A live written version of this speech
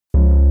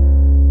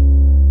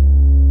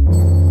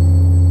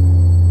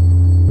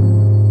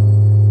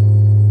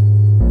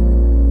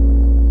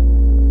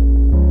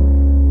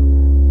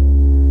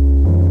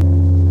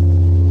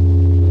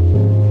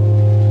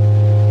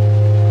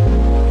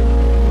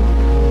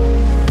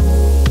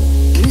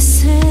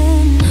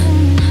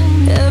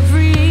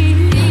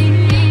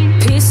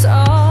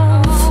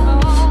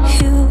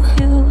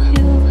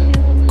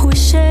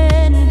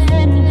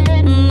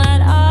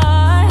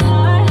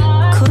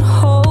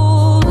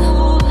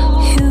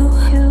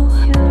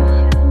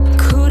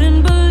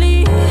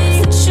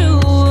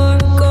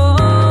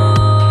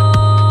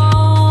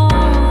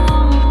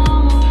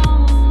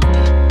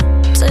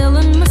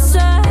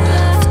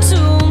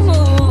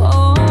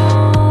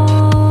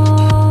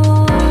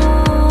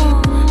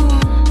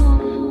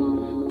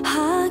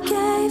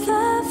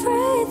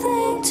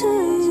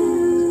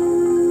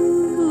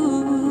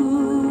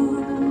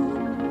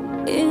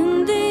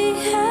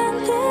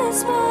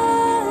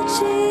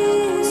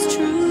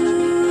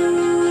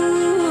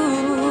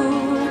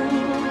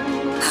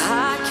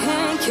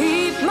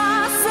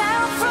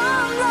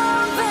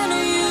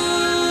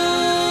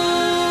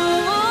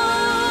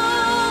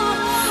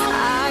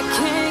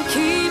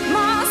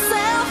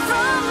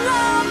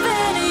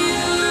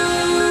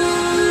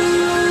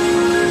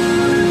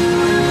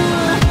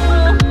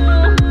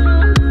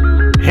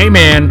Hey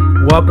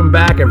man, welcome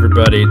back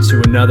everybody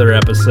to another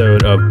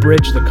episode of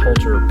Bridge the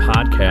Culture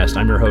podcast.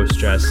 I'm your host,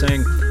 Jazz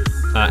Singh.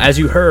 As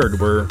you heard,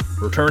 we're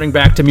returning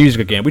back to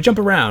music again. We jump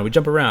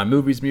around,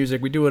 movies,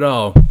 music, we do it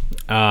all.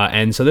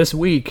 And so this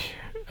week,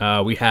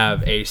 we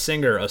have a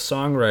singer, a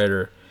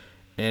songwriter,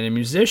 and a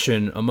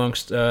musician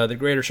amongst the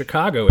greater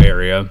Chicago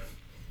area.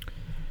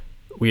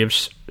 We have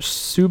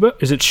Suba.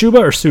 Is it Shuba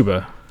or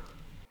Suba?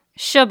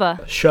 Shuba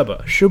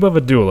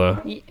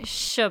Vidula.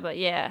 Shuba,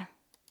 yeah.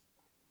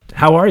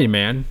 How are you,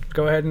 man?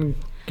 Go ahead and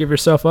give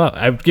yourself up.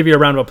 I'd give you a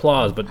round of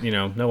applause, but, you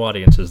know, no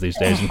audiences these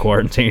days in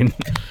quarantine.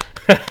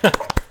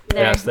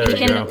 Yes, there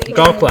you go.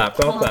 Golf clap,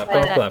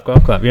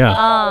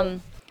 yeah.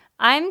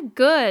 I'm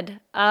good.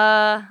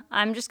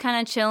 I'm just kind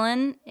of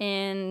chilling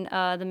in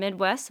the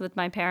Midwest with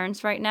my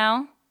parents right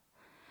now.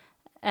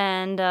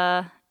 And,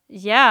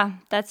 yeah,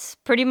 that's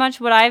pretty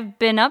much what I've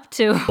been up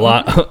to.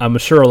 I'm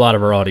sure a lot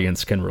of our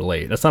audience can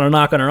relate. That's not a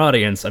knock on our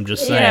audience. I'm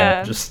just saying.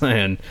 Yeah. Just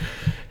saying.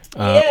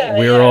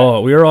 We're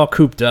all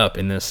cooped up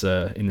in this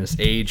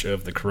age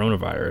of the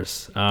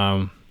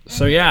coronavirus.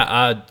 So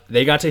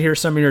they got to hear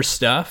some of your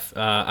stuff.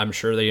 I'm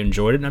sure they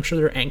enjoyed it, and I'm sure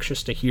they're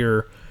anxious to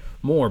hear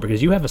more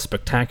because you have a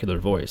spectacular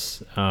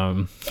voice.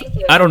 Thank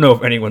you. I don't know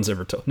if anyone's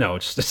ever told. No,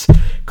 it's just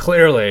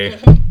clearly.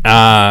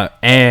 Let's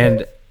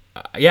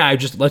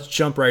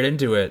jump right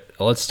into it.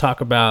 Let's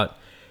talk about.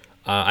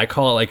 I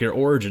call it like your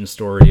origin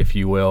story, if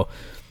you will.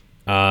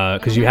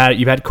 Because you've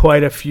had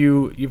quite a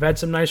few, you've had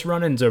some nice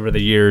run-ins over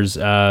the years.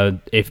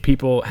 If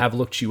people have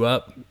looked you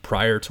up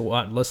prior to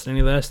listening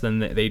to this, then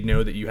they'd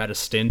know that you had a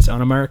stint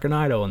on American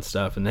Idol and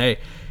stuff. And hey,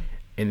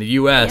 in the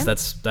U.S.,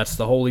 that's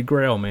the holy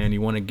grail, man.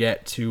 You want to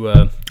get to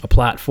a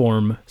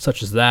platform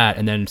such as that,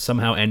 and then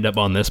somehow end up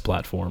on this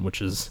platform,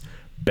 which is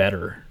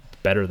better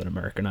than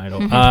American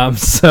Idol.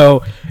 Let's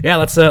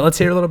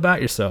hear a little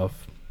about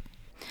yourself.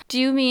 Do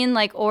you mean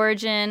like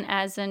origin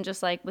as in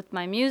just like with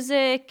my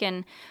music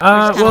and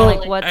let's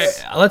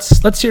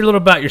hear a little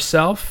about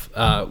yourself,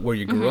 where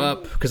you grew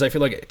up, because I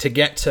feel like to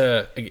get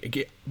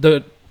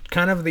the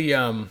kind of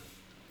the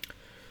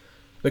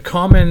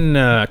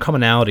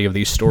commonality of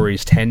these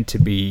stories tend to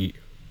be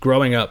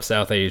growing up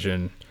South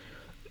Asian,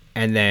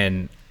 and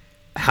then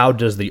how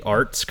does the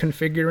arts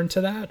configure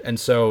into that? And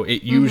so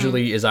it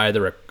usually is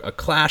either a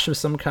clash of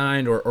some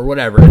kind or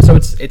whatever. And so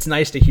it's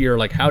nice to hear,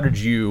 like, how did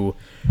you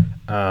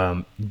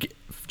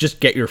just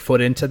get your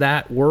foot into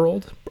that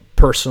world,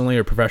 personally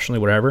or professionally,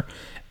 whatever,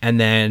 and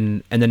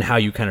then how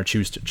you kind of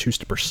choose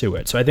to pursue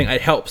it. So I think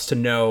it helps to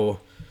know,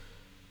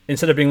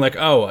 instead of being like,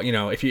 oh, you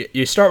know, if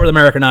you start with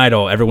American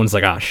Idol, everyone's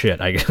like, ah, shit,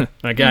 you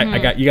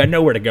got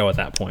nowhere to go at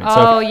that point.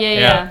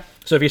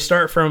 So if you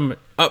start from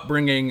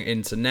upbringing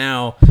into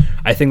now,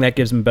 I think that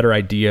gives them a better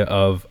idea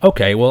of,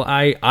 okay, well,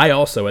 I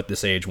also at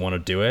this age want to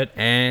do it,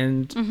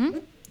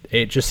 and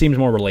it just seems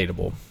more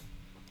relatable.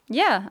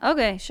 Yeah,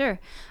 okay, sure.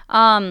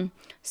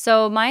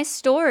 So my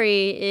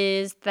story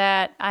is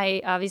that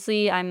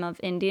I'm of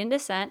Indian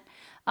descent,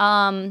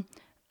 and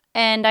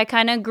I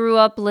kind of grew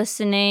up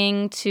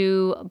listening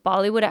to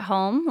Bollywood at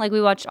home. Like,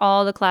 we watched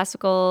all the classic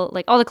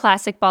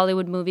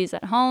Bollywood movies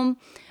at home.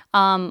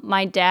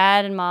 My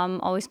dad and mom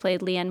always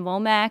played Leanne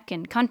Womack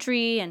and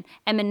country and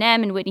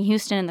Eminem and Whitney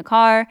Houston in the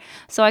car.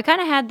 So I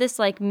kind of had this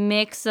like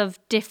mix of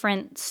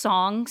different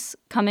songs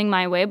coming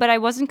my way, but I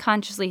wasn't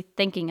consciously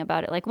thinking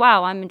about it. Like,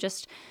 wow, I'm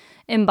just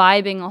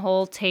imbibing a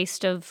whole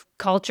taste of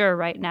culture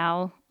right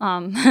now,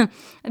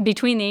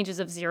 between the ages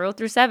of 0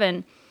 through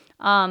 7.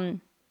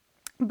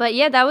 But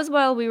yeah, that was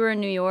while we were in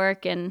New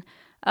York. And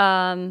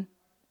after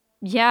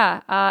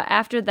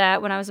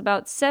that, when I was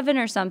about 7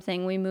 or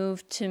something, we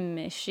moved to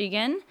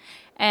Michigan.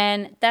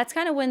 And that's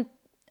kind of when,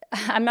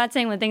 I'm not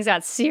saying when things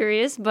got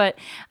serious, but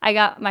I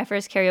got my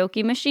first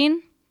karaoke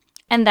machine.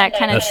 And that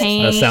kind of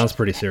changed. That sounds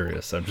pretty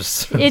serious. It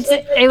was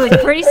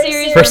pretty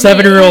serious. For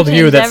 7-year-old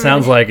you, that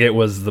sounds like it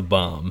was the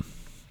bomb.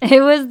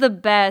 It was the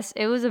best.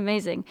 It was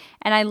amazing.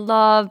 And I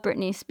loved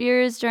Britney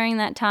Spears during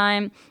that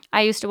time.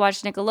 I used to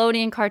watch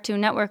Nickelodeon,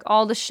 Cartoon Network,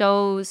 all the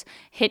shows,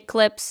 hit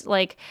clips,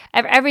 like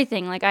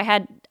everything. Like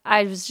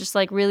I was just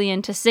like really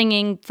into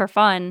singing for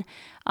fun.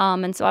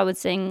 And so I would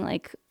sing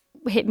like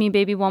Hit Me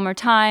Baby One More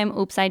Time,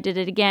 Oops, I Did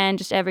It Again,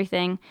 just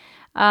everything.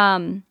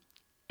 And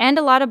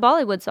a lot of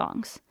Bollywood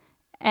songs.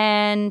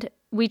 And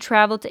we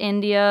traveled to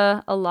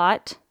India a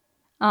lot.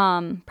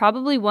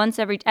 Probably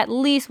at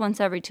least once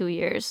every 2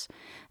 years.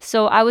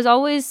 So I was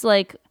always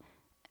like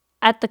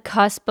at the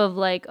cusp of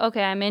like,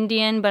 okay, I'm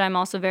Indian, but I'm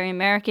also very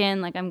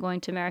American. Like, I'm going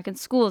to American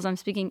schools. I'm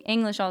speaking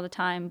English all the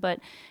time,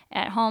 but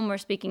at home we're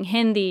speaking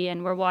Hindi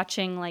and we're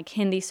watching like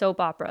Hindi soap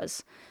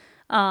operas.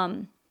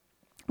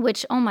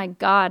 Which, oh my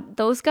God,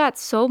 those got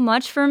so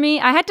much for me.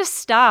 I had to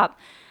stop.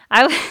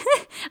 I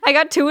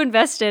got too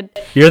invested.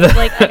 You're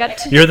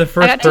the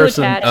first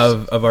person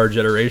of our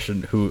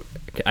generation who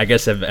I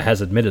guess has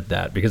admitted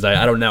that, because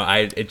I don't know.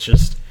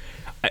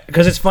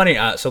 Because it's funny.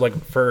 I'm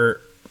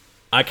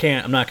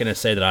not going to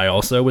say that I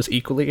also was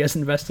equally as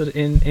invested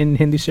in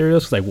Hindi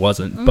serials, because I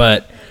wasn't.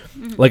 But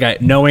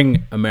like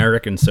knowing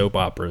American soap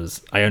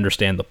operas, I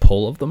understand the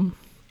pull of them.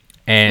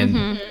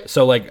 And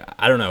so like,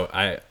 I don't know,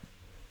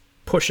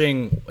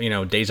 pushing,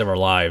 Days of Our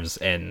Lives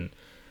and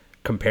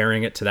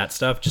comparing it to that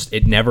stuff, just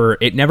it never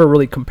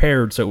really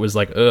compared. So it was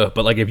like, ugh.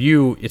 But like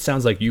it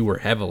sounds like you were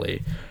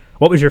heavily.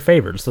 What was your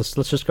favorite? Let's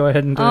just go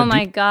ahead and. Oh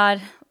my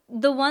God,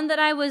 the one that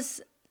I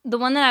was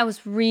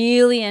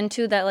really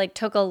into that like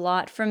took a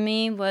lot from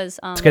me was.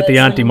 Let's get the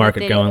auntie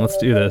market going. Let's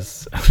do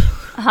this.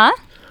 Huh?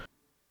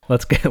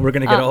 We're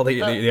gonna get all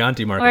the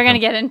auntie market. We're gonna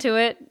get into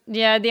it.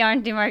 Yeah, the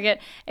auntie market.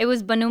 It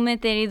was Banu Mein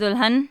Teri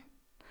Dulhan.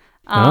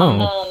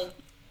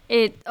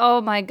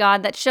 Oh my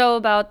God, that show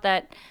about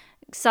that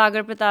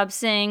Sagar Pratap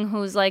Singh,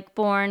 who's like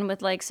born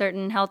with like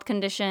certain health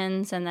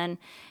conditions, and then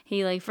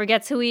he like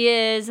forgets who he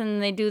is,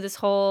 and they do this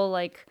whole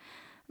like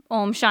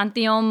Om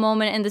Shanti Om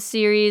moment in the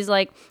series.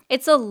 Like,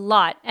 it's a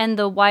lot. And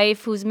the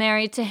wife who's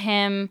married to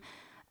him,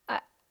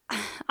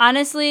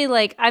 honestly,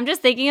 like, I'm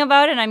just thinking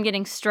about it and I'm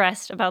getting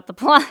stressed about the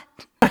plot.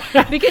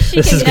 Because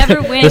she can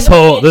never win. This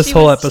whole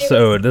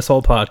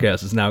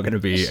podcast is now going to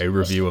be a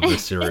review of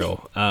this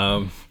serial.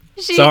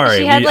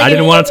 Sorry, I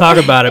didn't want to talk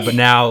about it, but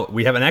now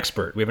we have an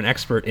expert. We have an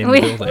expert in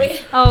the building.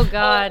 Oh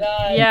God,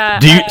 yeah.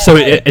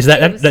 Is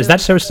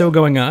that show still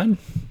going on?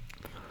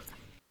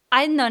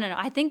 No.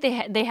 I think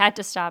they had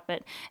to stop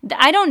it.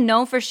 I don't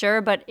know for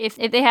sure, but if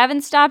they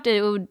haven't stopped it,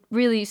 it would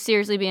really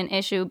seriously be an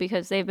issue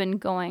because they've been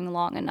going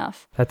long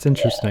enough. That's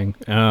interesting.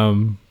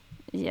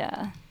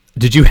 Yeah.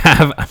 Did you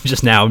have?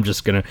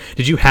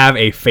 Did you have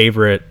a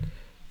favorite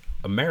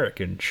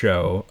American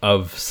show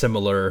of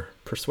similar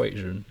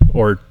persuasion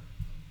or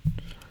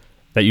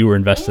that you were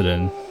invested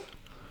in?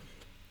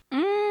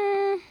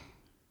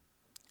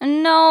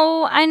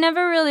 No, I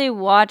never really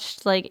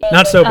watched like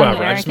not soap opera.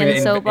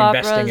 American soap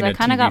operas. I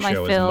kind of got my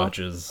fill.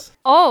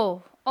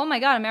 Oh my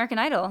God, American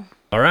Idol.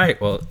 All right,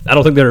 well, I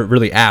don't think they're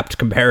really apt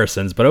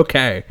comparisons, but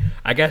okay.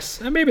 I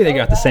guess maybe they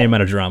got the same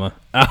amount of drama.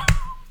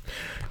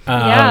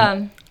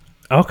 Yeah.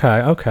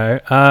 Okay.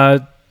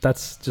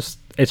 That's just,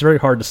 it's very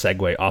hard to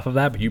segue off of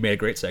that, but you made a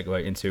great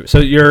segue into. So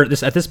you're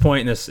at this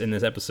point in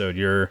this episode,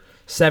 you're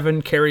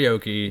 7,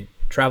 karaoke,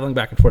 traveling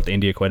back and forth to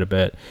India quite a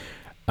bit,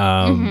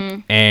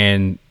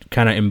 and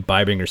kind of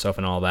imbibing yourself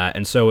and all that.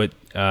 And so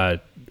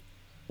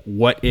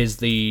what is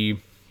the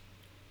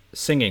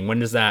singing? When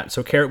does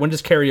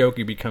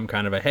karaoke become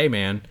kind of a, hey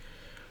man,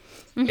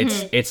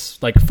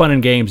 it's like fun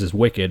and games is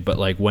wicked, but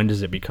like when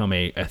does it become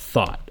a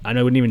thought? I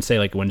wouldn't even say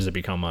like when does it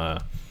become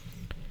a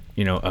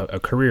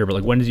career, but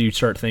like when did you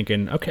start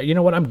thinking, okay, you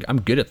know what,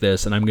 I'm good at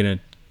this and I'm gonna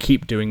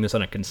keep doing this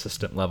on a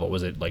consistent level?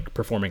 Was it like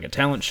performing at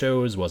talent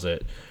shows? Was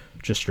it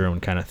just your own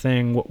kind of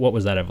thing? What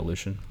was that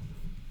evolution?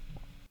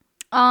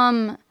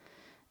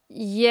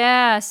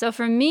 Yeah, so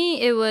for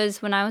me it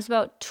was when I was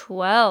about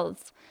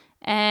 12,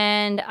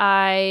 and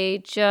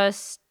I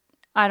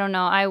don't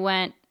know,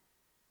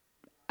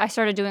 I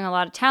started doing a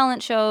lot of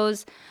talent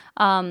shows,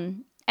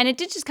 and it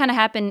did just kind of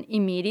happen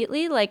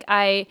immediately. Like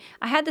I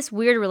had this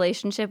weird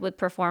relationship with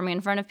performing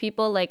in front of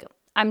people. Like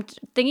I'm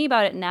thinking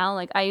about it now,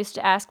 like I used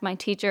to ask my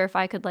teacher if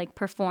I could like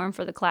perform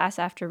for the class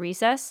after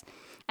recess,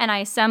 and I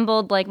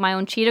assembled like my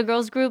own Cheetah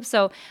Girls group.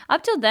 So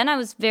up till then I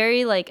was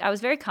very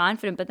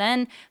confident, but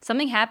then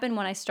something happened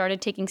when I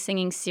started taking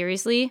singing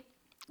seriously,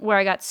 where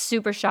I got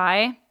super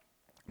shy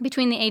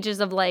between the ages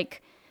of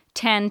like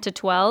 10 to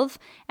 12,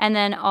 and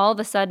then all of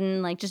a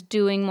sudden like just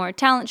doing more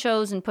talent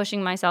shows and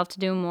pushing myself to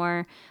do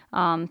more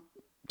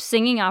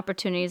singing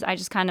opportunities, I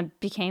just kind of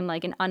became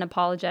like an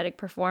unapologetic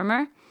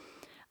performer.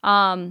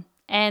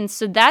 And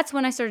so that's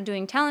when I started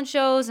doing talent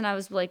shows, and I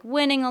was like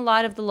winning a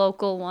lot of the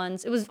local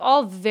ones. It was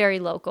all very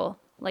local.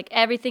 Like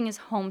everything is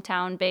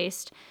hometown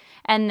based.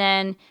 And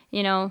then,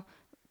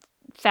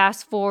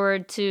 fast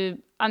forward to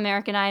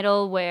American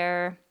Idol,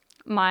 where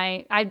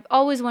I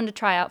always wanted to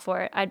try out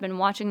for it. I'd been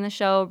watching the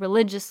show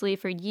religiously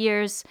for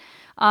years.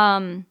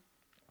 I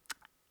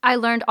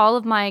learned all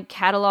of my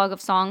catalog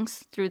of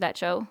songs through that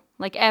show,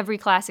 like every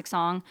classic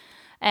song.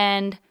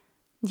 And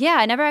yeah,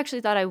 I never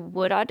actually thought I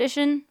would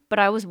audition, but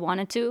I always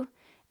wanted to.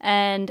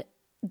 And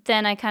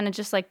then I kind of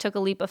just like took a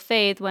leap of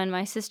faith when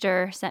my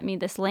sister sent me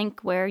this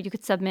link where you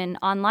could submit an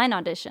online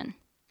audition.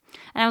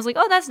 And I was like,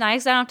 oh, that's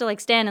nice. I don't have to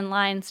like stand in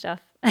line and stuff.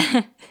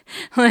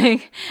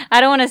 Like, I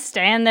don't want to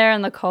stand there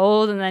in the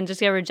cold and then just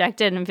get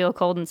rejected and feel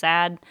cold and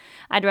sad.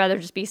 I'd rather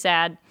just be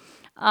sad.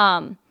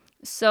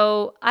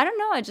 So I don't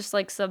know. I just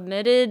like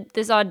submitted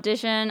this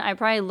audition. I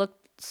probably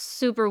looked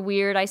super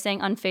weird. I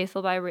sang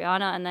Unfaithful by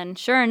Rihanna. And then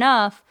sure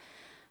enough,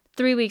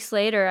 3 weeks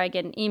later, I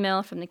get an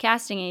email from the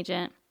casting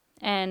agent.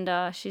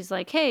 And she's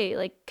like, hey,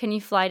 like, can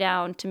you fly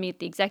down to meet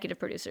the executive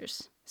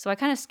producers? So I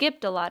kind of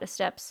skipped a lot of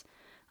steps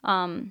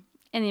in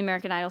the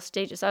American Idol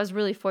stages. I was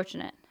really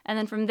fortunate. And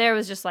then from there it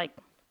was just like,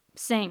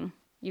 sing,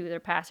 you either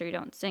pass or you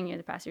don't. Sing, you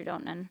either pass or you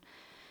don't. And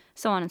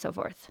so on and so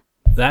forth.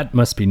 That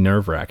must be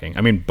nerve-wracking.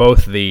 I mean,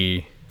 both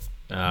the,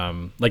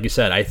 like you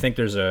said, I think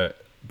there's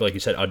like you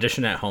said,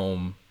 audition at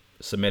home,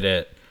 submit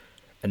it,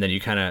 and then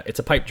you kind of, it's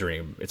a pipe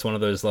dream. It's one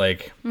of those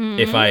like,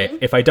 if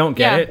I don't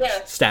get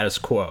it, status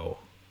quo.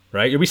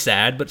 Right? You'll be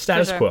sad, but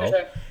status quo.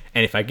 Sure.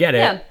 And if I get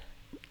it,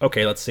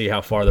 okay, let's see how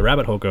far the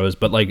rabbit hole goes.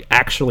 But like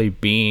actually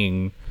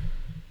being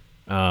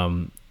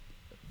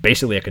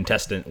basically a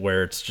contestant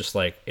where it's just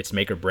like it's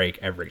make or break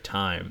every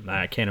time.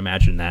 I can't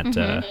imagine that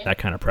that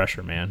kind of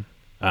pressure, man.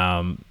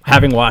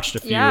 Having watched a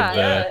few of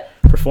the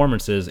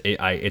performances,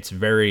 it's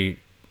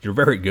you're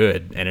very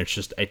good, and it's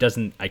just I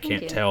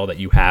can't tell that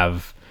you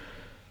have.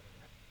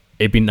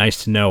 It'd be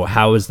nice to know,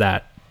 how is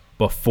that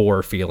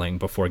before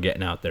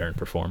getting out there and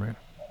performing?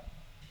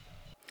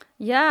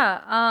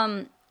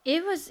 Yeah,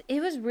 it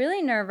was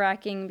really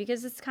nerve-wracking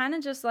because it's kind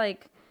of just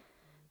like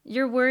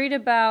you're worried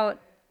about,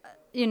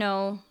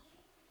 am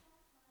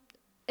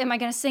I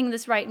going to sing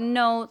this right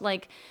note?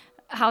 Like,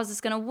 how's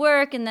this going to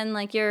work? And then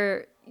like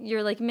you're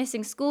like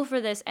missing school for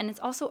this, and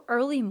it's also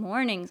early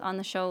mornings on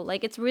the show.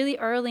 Like, it's really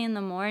early in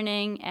the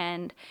morning,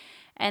 and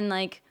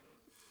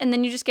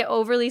then you just get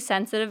overly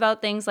sensitive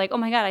about things like, oh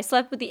my God, I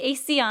slept with the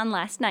AC on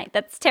last night.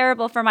 That's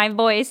terrible for my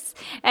voice.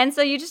 And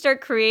so you just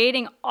start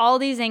creating all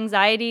these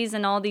anxieties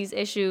and all these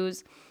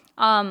issues.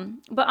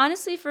 But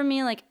honestly, for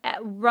me, like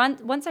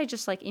once I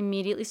just like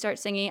immediately start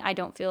singing, I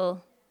don't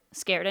feel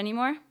scared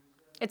anymore.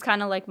 It's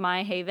kind of like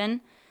my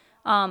haven.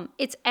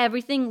 It's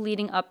everything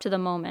leading up to the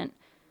moment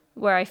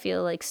where I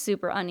feel like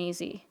super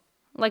uneasy.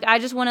 Like, I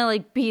just want to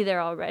like be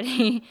there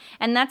already.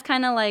 And that's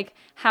kind of like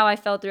how I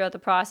felt throughout the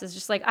process.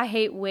 Just like, I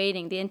hate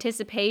waiting. The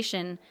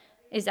anticipation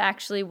is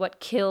actually what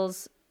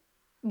kills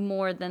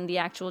more than the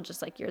actual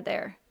just like you're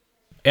there.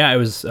 Yeah, it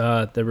was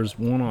there was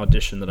one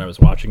audition that I was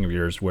watching of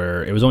yours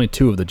where it was only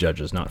 2 of the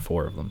judges, not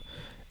 4 of them.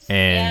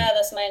 And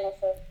that's mine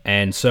also.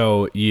 And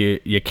so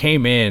you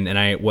came in,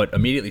 and what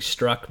immediately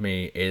struck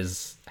me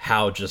is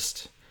how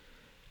just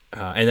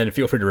and then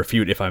feel free to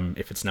refute if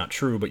it's not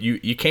true, but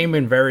you came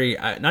in very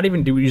not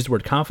even do we use the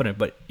word confident,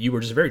 but you were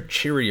just very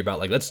cheery about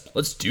like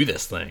let's do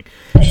this thing.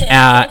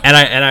 And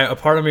I a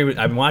part of me,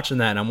 I'm watching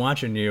that, and I'm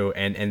watching you,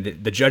 and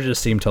the judges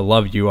seem to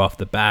love you off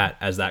the bat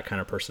as that kind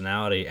of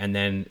personality, and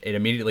then it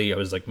immediately I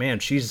was like,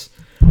 man,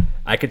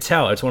 I could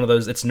tell it's one of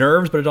those, it's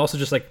nerves, but it's also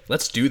just like,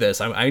 let's do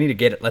this. I need to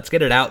get it. Let's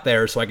get it out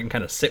there so I can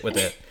kind of sit with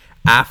it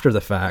after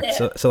the fact.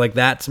 Yeah. So like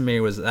that to me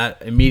was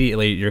that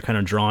immediately you're kind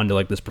of drawn to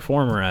like this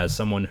performer as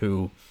someone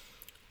who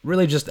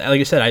really just, like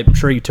you said, I'm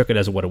sure you took it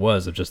as what it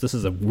was, of just, this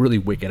is a really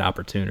wicked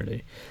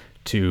opportunity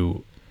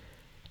to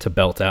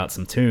belt out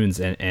some tunes.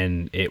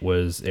 And it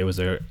was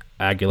a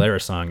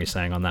Aguilera song you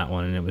sang on that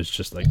one. And it was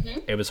just like,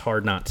 It was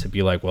hard not to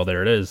be like, well,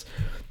 there it is.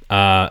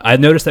 I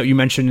noticed that you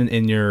mentioned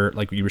in your,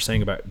 like you were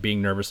saying about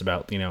being nervous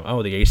about,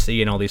 the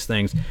AC and all these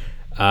things.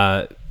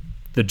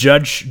 The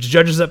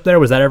judges up there,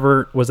 was that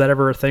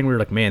ever a thing where you're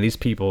like, man, these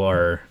people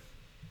are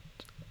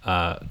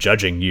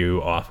judging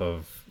you off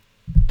of,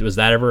 was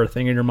that ever a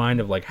thing in your mind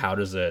of like, how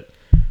does it,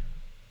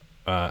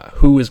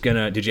 who is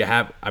gonna, did you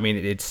have, I mean,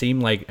 it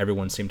seemed like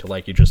everyone seemed to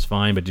like you just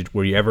fine, but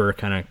were you ever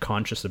kind of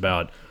conscious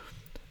about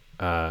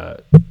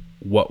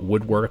what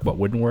would work, what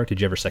wouldn't work?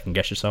 Did you ever second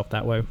guess yourself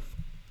that way?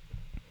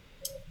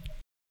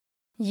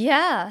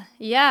 Yeah.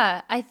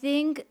 I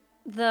think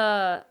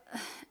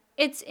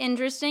it's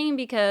interesting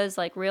because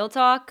like real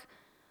talk,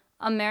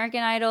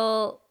 American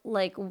Idol,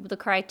 like the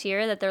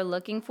criteria that they're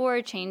looking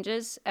for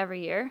changes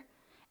every year.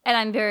 And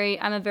I'm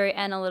a very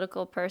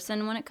analytical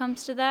person when it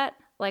comes to that.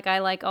 Like I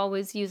like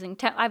always using,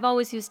 I've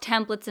always used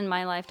templates in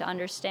my life to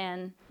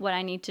understand what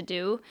I need to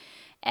do.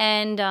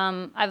 And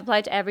I've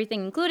applied to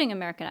everything, including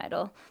American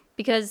Idol,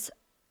 because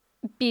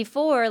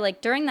before,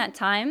 like during that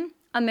time,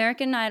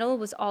 American Idol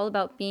was all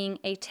about being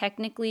a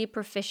technically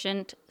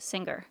proficient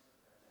singer.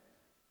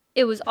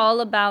 It was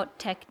all about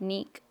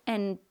technique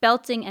and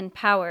belting and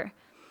power.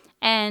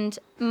 And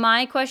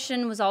my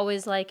question was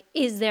always like,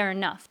 is there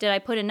enough? Did I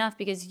put enough?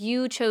 Because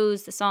you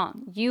chose the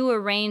song. You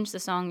arranged the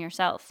song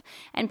yourself.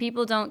 And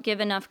people don't give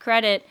enough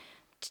credit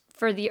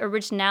for the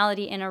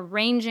originality in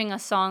arranging a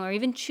song or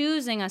even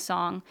choosing a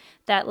song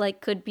that like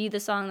could be the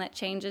song that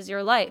changes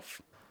your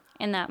life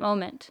in that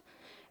moment.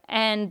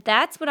 And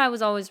that's what I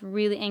was always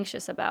really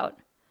anxious about.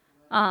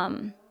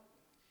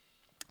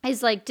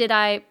 Is like, did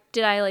I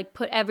like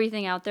put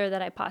everything out there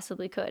that I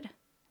possibly could?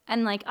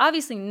 And like,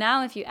 obviously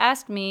now if you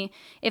asked me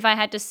if I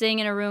had to sing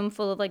in a room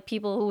full of like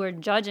people who were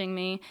judging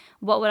me,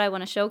 what would I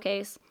want to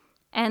showcase?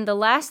 And the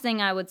last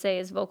thing I would say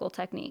is vocal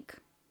technique.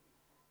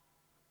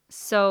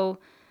 So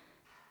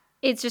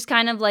it's just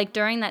kind of like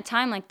during that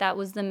time, like that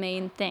was the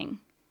main thing.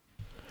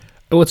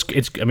 Well,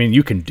 it's. I mean,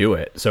 you can do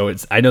it. So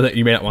it's. I know that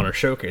you may not want to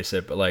showcase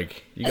it, but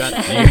like you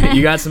got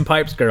you got some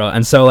pipes, girl.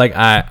 And so like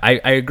I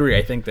agree.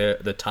 I think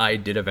the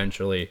tide did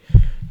eventually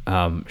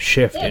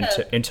shift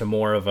into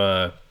more of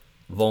a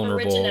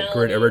vulnerable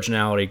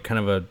originality, kind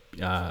of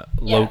a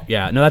low.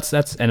 Yeah. No,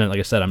 that's and like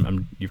I said,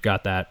 you've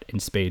got that in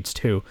spades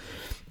too.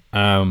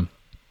 Yeah,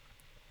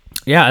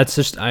 it's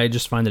just I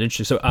just find it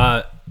interesting.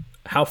 So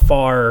how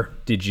far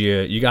did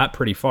you got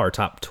pretty far?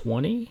 Top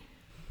 20?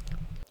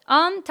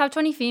 Top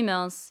 20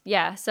 females.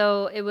 Yeah.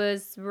 So it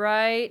was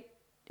right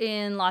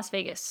in Las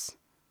Vegas.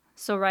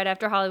 So right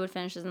after Hollywood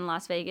finishes in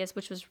Las Vegas,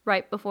 which was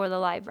right before the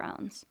live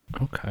rounds.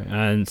 Okay.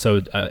 And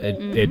so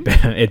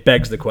it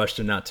begs the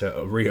question, not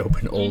to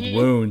reopen old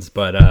wounds,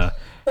 but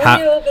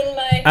reopen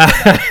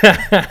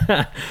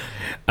my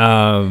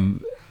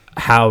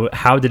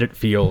how did it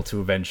feel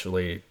to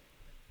eventually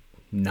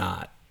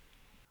not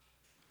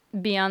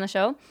be on the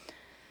show.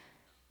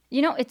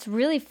 You know, it's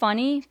really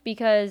funny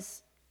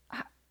because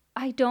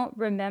I don't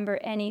remember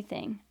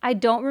anything. I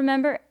don't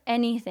remember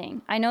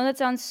anything. I know that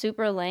sounds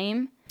super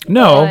lame.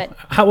 No.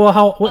 But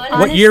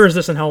What year is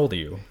this and how old are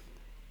you?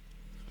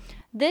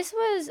 this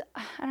was,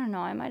 I don't know,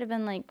 I might have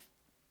been like,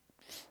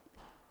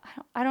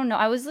 I don't know.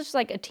 I was just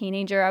like a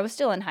teenager. I was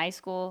still in high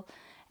school.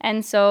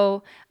 And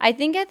so I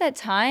think at that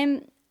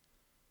time,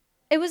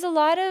 it was a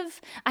lot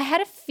of, I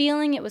had a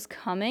feeling it was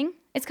coming.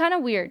 It's kind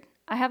of weird.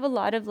 I have a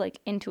lot of like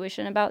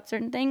intuition about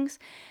certain things.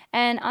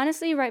 And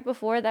honestly, right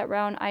before that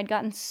round, I'd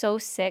gotten so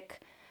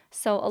sick.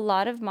 So a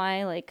lot of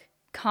my like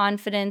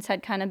confidence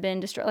had kind of been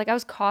destroyed. Like I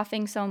was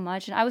coughing so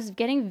much and I was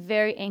getting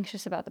very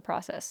anxious about the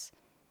process.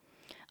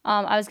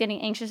 I was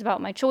getting anxious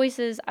about my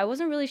choices. I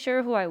wasn't really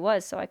sure who I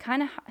was. So I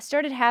kind of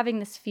started having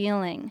this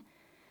feeling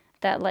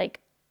that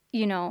like,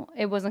 you know,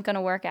 it wasn't going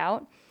to work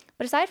out.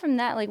 But aside from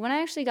that, like when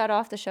I actually got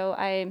off the show,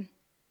 I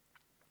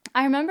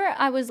remember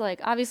I was like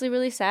obviously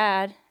really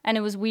sad and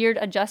it was weird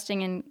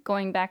adjusting and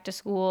going back to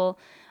school.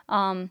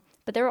 But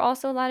there were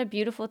also a lot of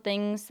beautiful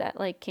things that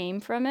like came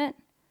from it.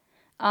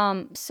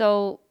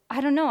 So I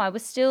don't know. I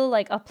was still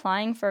like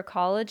applying for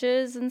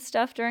colleges and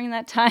stuff during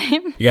that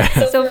time. Yeah.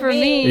 So for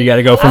me, You got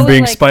to go I from was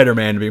being like,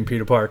 Spider-Man to being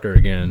Peter Parker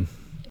again.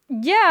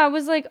 yeah, I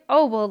was like,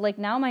 oh, well, like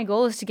now my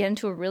goal is to get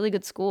into a really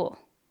good school.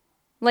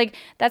 Like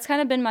that's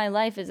kind of been my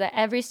life is that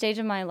every stage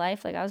of my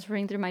life, like I was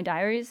reading through my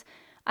diaries,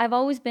 I've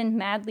always been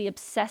madly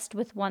obsessed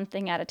with one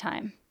thing at a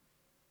time.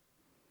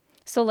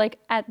 So like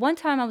at one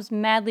time I was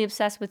madly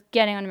obsessed with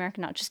getting on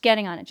American Idol, just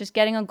getting on it, just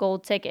getting a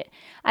gold ticket.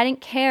 I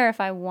didn't care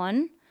if I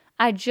won.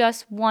 I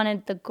just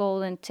wanted the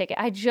golden ticket.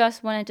 I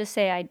just wanted to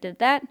say I did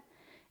that.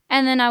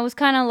 And then I was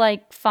kind of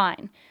like,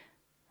 fine.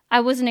 I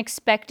wasn't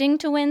expecting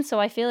to win, so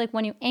I feel like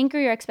when you anchor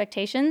your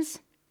expectations,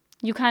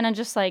 you kind of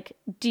just like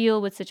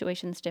deal with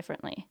situations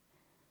differently.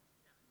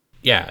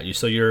 Yeah,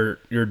 so your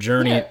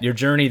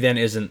journey then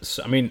isn't.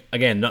 I mean,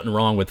 again, nothing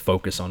wrong with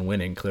focus on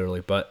winning,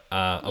 clearly, but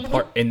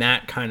apart in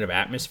that kind of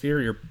atmosphere,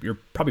 you're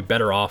probably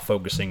better off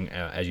focusing,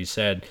 as you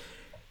said,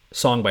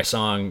 song by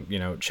song, you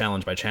know,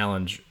 challenge by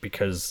challenge,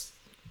 because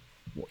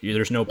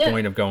there's no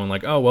point of going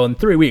like, oh well, in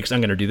 3 weeks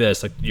I'm going to do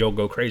this. Like you'll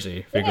go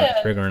crazy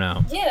figuring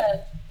out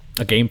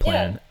a game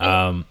plan.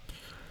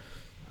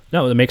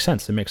 No, it makes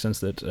sense. It makes sense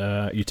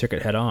that you took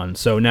it head on.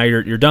 So now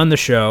you're done the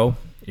show.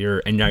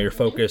 Now your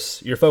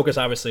focus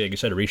obviously, like you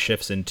said,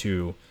 reshifts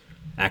into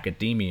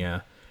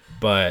academia,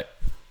 but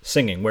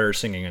singing. Where is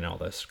singing in all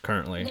this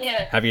currently?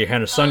 Yeah. Have you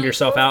kind of sung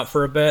yourself out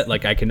for a bit?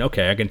 Like I can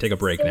take a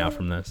break now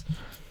from this.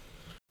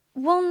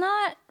 Well,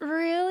 not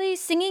really.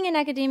 Singing and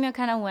academia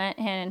kind of went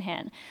hand in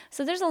hand.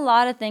 So there's a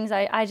lot of things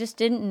I just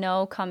didn't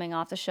know coming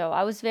off the show.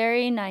 I was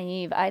very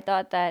naive. I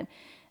thought that,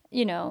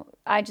 you know,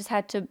 I just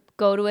had to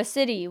go to a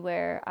city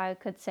where I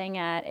could sing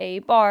at a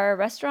bar or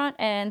restaurant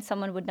and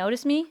someone would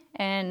notice me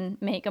and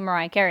make a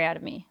Mariah Carey out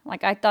of me.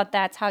 Like I thought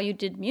that's how you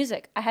did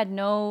music. I had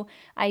no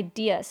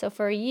idea. So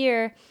for a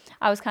year,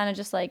 I was kind of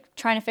just like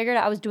trying to figure it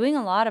out. I was doing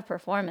a lot of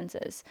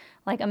performances.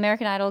 Like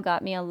American Idol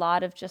got me a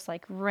lot of just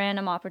like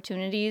random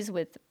opportunities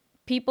with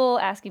people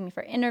asking me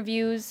for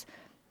interviews,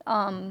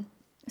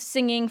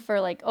 singing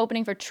for like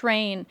opening for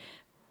Train,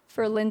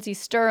 for Lindsey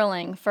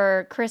Sterling,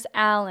 for Chris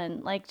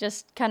Allen, like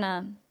just kind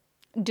of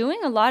doing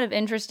a lot of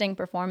interesting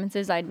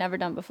performances I'd never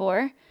done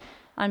before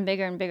on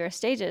bigger and bigger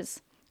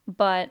stages.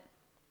 But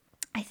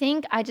I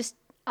think I just,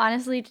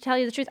 honestly, to tell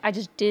you the truth, I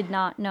just did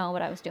not know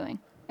what I was doing.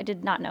 I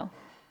did not know.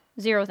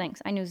 Zero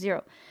things. I knew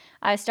zero.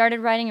 I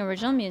started writing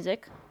original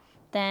music.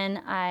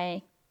 Then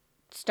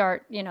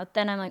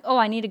then I'm like, oh,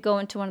 I need to go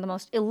into one of the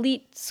most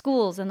elite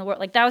schools in the world.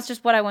 Like, that was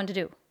just what I wanted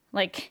to do.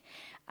 Like,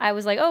 I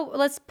was like, oh,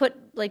 let's put,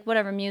 like,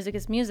 whatever, music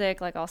is music.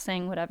 Like, I'll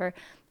sing whatever.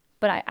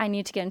 But I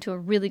need to get into a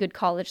really good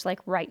college, like,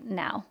 right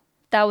now.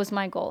 That was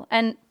my goal.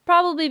 And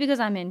probably because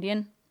I'm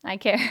Indian, I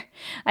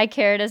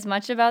cared as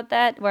much about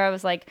that, where I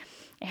was like,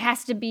 it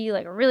has to be,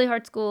 like, a really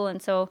hard school.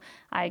 And so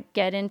I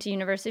get into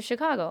University of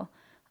Chicago.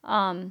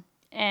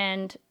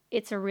 And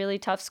it's a really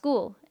tough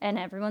school. And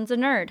everyone's a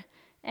nerd.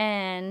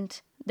 And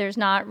there's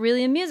not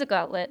really a music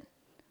outlet.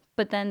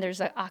 But then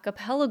there's an a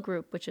cappella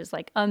group, which is,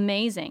 like,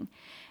 amazing.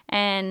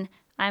 And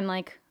I'm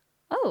like,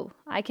 oh,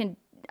 I could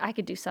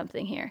do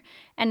something here.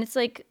 And it's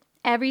like,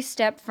 every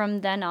step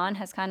from then on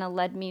has kind of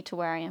led me to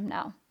where I am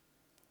now.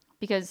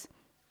 Because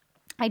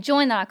I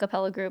joined the a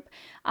cappella group.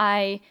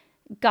 I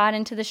got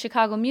into the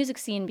Chicago music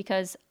scene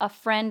because a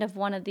friend of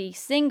one of the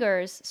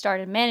singers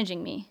started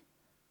managing me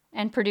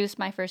and produced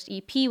my first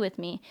EP with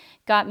me,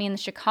 got me in the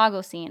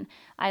Chicago scene.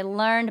 I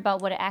learned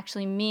about what it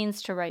actually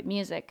means to write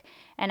music.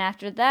 And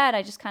after that,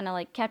 I just kind of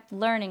like kept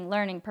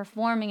learning,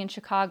 performing in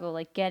Chicago,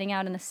 like getting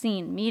out in the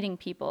scene, meeting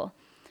people.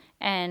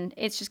 And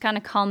it's just kind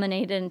of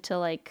culminated into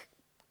like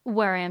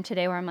where I am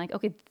today, where I'm like,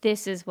 okay,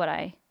 this is what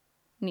I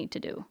need to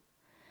do.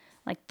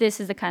 Like,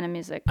 this is the kind of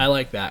music. I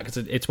like that because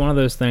it's one of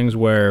those things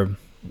where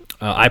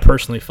I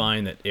personally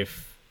find that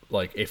if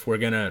we're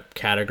going to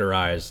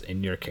categorize,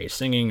 in your case,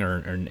 singing, or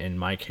in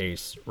my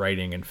case,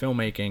 writing and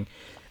filmmaking,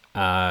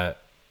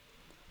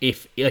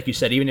 if, like you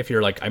said, even if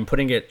you're like, I'm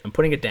putting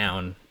it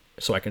down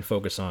so I can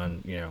focus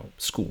on,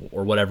 school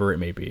or whatever it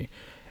may be.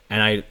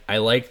 And I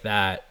like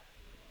that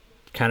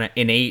kind of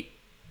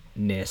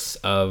innateness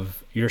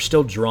of you're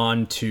still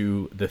drawn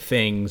to the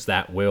things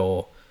that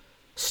will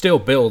still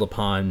build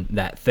upon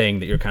that thing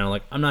that you're kind of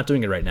like, I'm not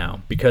doing it right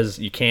now, because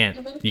you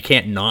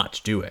can't not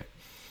do it.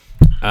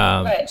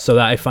 Right. So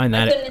that I find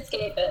I that couldn't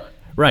escape it.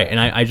 right, and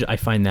I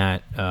find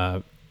that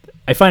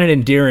I find it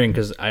endearing,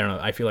 because I don't know,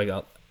 I feel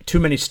like too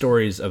many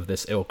stories of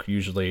this ilk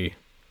usually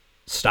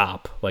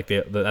stop, like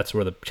that's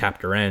where the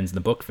chapter ends and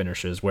the book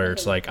finishes, where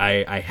it's like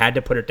I had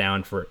to put X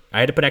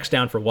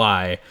down for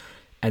Y,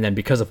 and then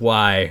because of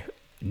Y,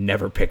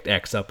 never picked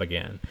X up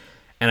again.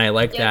 And I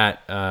like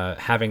that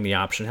having the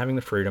option, having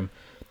the freedom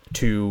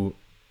to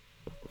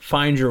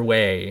find your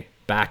way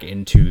back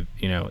into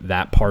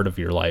that part of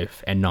your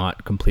life and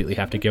not completely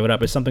have to give it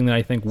up is something that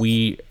I think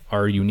we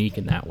are unique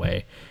in that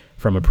way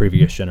from a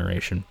previous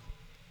generation.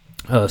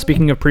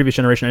 Speaking of previous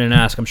generation, I didn't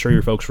ask, I'm sure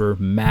your folks were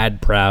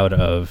mad proud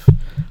of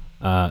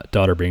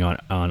daughter being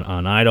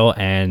on Idol,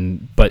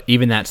 but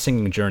even that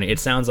singing journey, it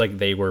sounds like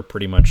they were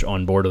pretty much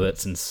on board with it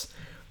since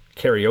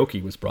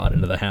karaoke was brought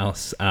into the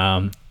house.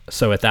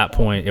 So at that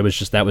point, that was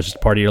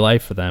just part of your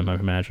life for them, I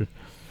imagine.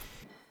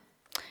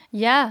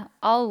 Yeah,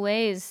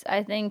 always.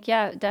 I think,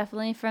 yeah,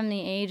 definitely from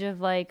the age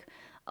of like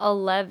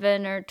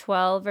 11 or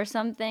 12 or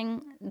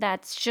something,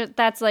 that's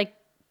like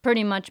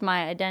pretty much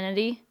my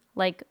identity,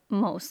 like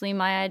mostly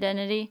my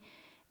identity.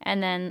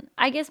 And then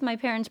I guess my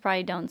parents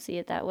probably don't see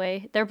it that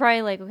way. They're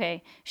probably like,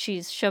 okay,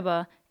 she's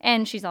Shuba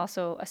and she's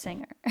also a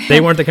singer.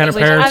 They weren't the kind of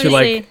Which parents who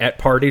obviously- like at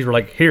parties were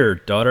like, here,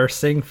 daughter,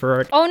 sing for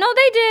our... Oh, no,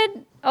 they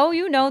did.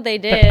 Oh, they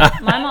did.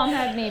 My mom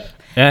had me.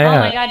 Yeah. Oh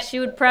my God, she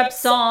would prep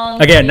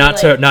songs. Again, be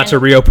not to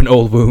reopen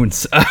old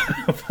wounds.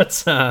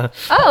 But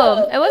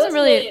Oh, it wasn't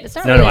really. It's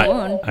not no, really no, a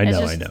wound. I It's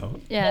know, just- I know.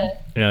 Yeah.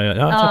 Yeah,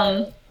 no,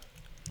 it's okay.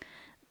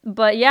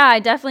 But yeah,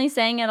 I definitely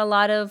sang at a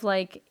lot of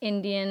like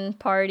Indian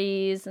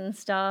parties and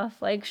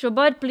stuff. Like,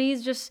 Shubhat,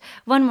 please just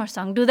one more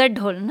song. Do that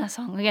Dholna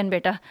song again,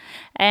 beta.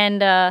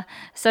 And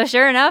so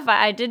sure enough,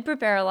 I did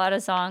prepare a lot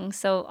of songs.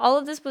 So all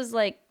of this was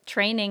like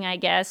training, I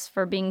guess,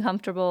 for being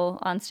comfortable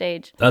on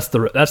stage. That's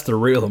the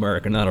real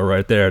American Idol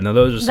right there. Now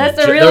those are some,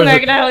 That's the real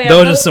American Idol, yeah.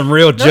 Those are some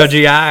real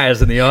judgy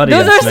eyes in the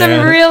audience. Those are man.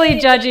 some really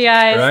judgy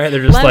eyes. Right?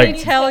 They're just Let like,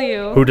 me tell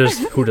you. who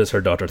does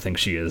her daughter think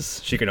she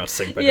is? She cannot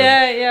sing better.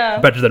 Yeah.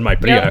 Better than my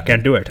Priya. Yep.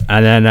 Can't do it.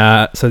 And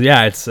then so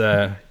yeah, it's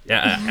I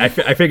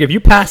think if you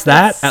pass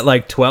that at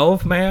like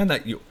 12, man,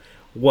 that you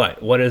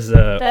what is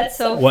That's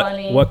so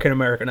funny. What can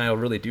American Idol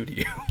really do to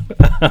you?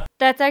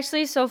 That's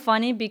actually so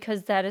funny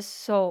because that is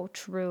so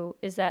true.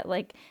 Is that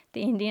like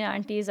the Indian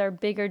aunties are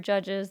bigger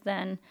judges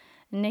than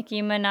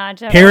Nicki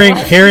Minaj?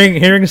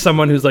 Hearing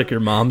someone who's like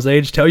your mom's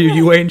age tell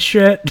you ain't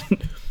shit.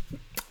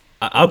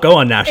 I'll go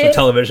on national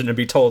television and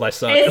be told I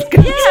suck.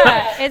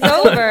 It's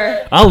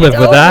over. I'll live It's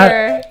with over.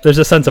 that. There's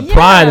a sense of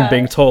pride in Yeah.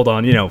 being told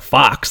on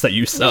Fox that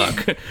you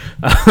suck,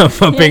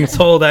 but being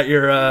told that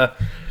you're at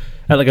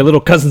like a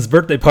little cousin's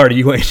birthday party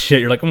you ain't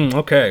shit. You're like,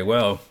 okay,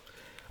 well,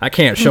 I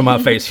can't show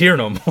my face here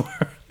no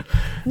more.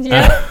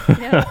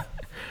 Yeah.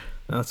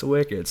 That's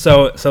wicked.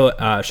 So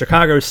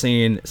Chicago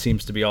scene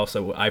seems to be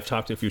also. I've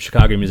talked to a few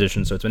Chicago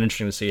musicians, so it's been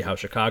interesting to see how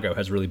Chicago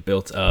has really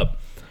built up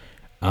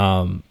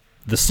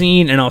the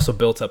scene and also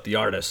built up the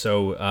artists.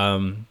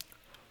 So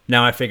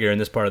now I figure in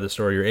this part of the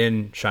story, you're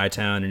in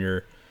Chi-Town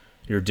and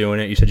you're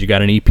doing it. You said you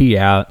got an EP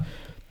out.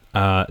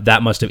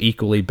 That must have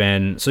equally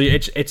been. So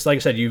it's like I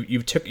said,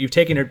 you've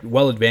taken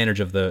well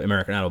advantage of the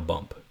American Idol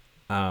bump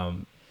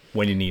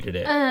when you needed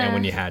it and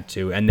when you had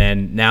to, and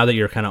then now that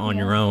you're kind of on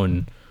your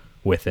own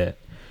with it.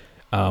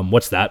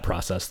 What's that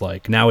process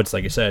like? Now it's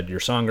like you said, your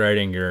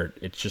songwriting,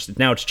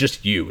 it's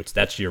just you.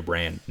 That's your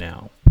brand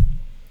now.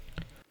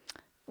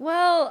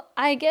 Well,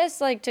 I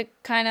guess like to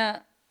kind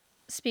of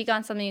speak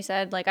on something you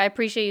said, like I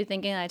appreciate you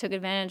thinking that I took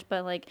advantage,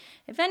 but like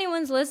if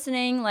anyone's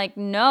listening, like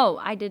no,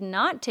 I did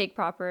not take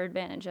proper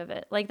advantage of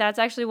it. Like that's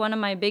actually one of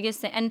my biggest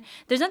things. And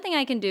there's nothing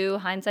I can do.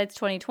 Hindsight's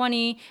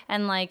 2020,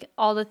 and like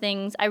all the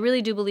things. I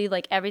really do believe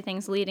like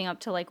everything's leading up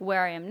to like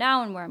where I am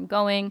now and where I'm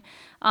going.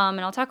 And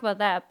I'll talk about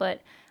that,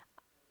 but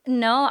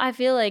no, I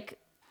feel like,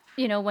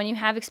 when you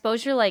have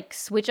exposure, like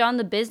switch on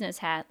the business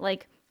hat,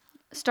 like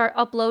start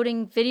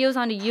uploading videos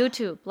onto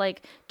YouTube,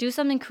 like do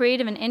something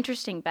creative and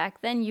interesting.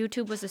 Back then,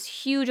 YouTube was this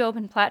huge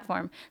open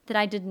platform that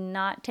I did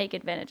not take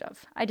advantage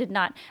of. I didn't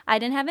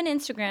have an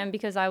Instagram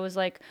because I was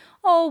like,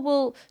 oh,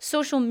 well,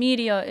 social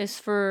media is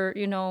for,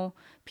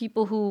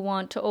 people who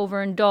want to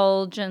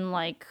overindulge and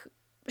like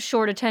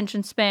short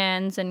attention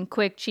spans and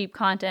quick, cheap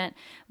content.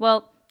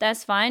 Well,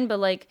 that's fine, but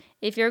like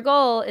if your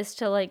goal is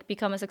to like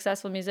become a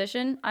successful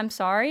musician, I'm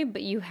sorry,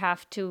 but you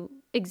have to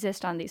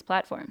exist on these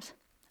platforms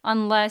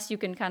unless you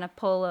can kind of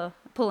pull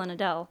an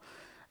Adele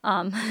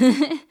and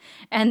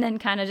then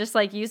kind of just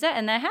like use it,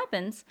 and that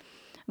happens.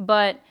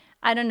 But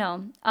I don't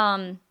know.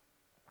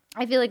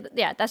 I feel like,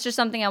 yeah, that's just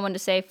something I wanted to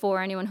say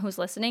for anyone who's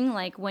listening.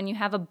 Like when you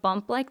have a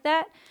bump like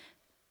that,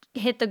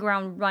 hit the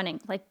ground running,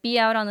 like be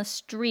out on the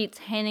streets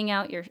handing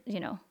out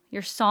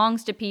your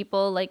songs to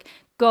people, like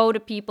go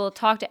to people,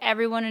 talk to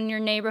everyone in your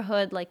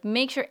neighborhood, like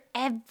make sure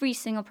every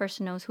single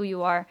person knows who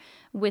you are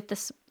with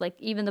this, like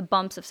even the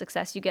bumps of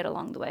success you get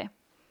along the way.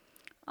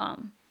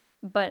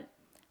 But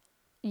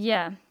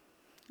yeah,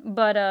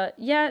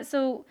 yeah.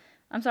 So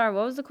I'm sorry,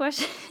 what was the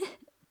question?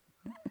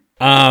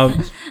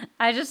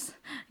 I just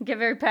get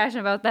very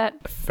passionate about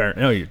that. Fair,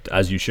 no,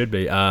 as you should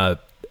be. I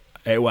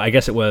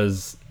guess it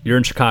was, you're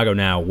in Chicago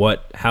now.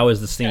 How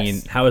is the scene?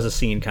 Yes. How is the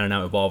scene kind of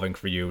now evolving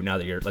for you now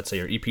that let's say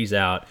your EP's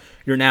out?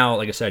 You're now,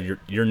 like I said,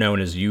 you're known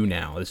as you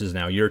now. This is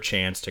now your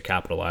chance to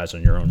capitalize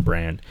on your own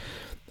brand.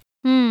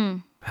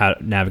 How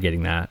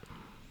navigating that?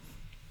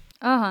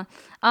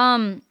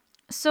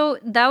 So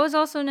that was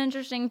also an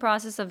interesting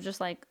process of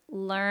just like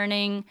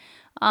learning,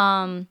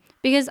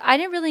 because I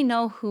didn't really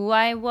know who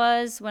I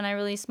was when I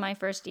released my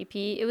first EP.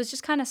 It was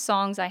just kind of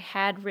songs I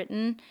had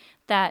written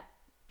that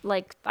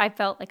like I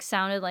felt like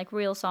sounded like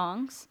real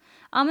songs.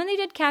 And they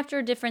did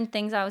capture different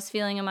things I was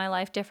feeling in my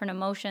life, different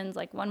emotions.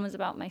 Like one was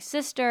about my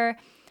sister,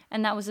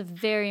 and that was a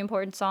very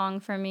important song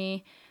for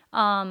me.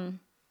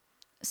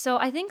 So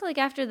I think like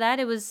after that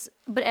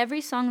but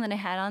every song that I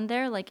had on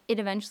there, like it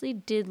eventually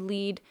did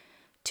lead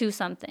to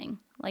something.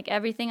 Like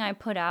everything I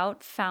put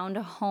out found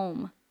a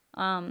home,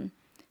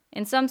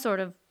 in some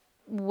sort of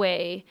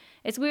way.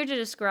 It's weird to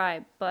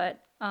describe, but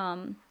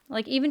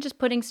like even just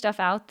putting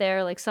stuff out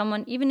there, like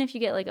someone, even if you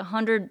get like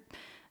 100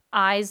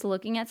 eyes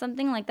looking at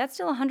something, like that's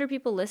still 100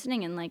 people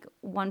listening, and like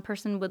one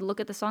person would look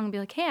at the song and be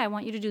like, hey, I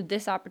want you to do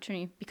this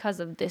opportunity because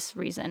of this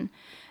reason.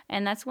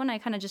 And that's when I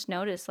kind of just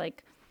noticed,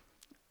 like,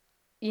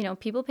 you know,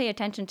 people pay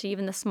attention to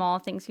even the small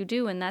things you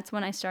do. And that's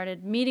when I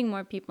started meeting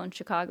more people in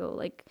Chicago,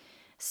 like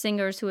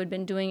singers who had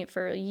been doing it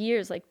for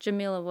years, like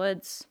Jamila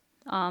Woods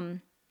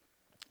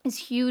is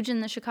huge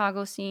in the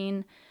Chicago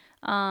scene.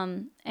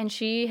 And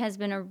she has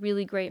been a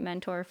really great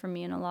mentor for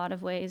me in a lot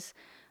of ways.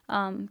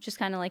 Just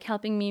kind of like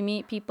helping me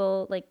meet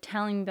people, like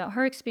telling me about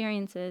her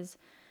experiences.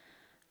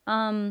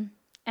 And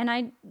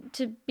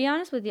to be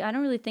honest with you, I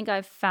don't really think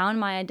I've found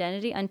my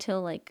identity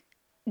until like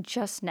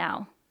just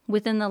now.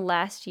 Within the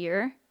last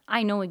year,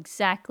 I know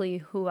exactly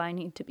who I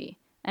need to be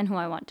and who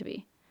I want to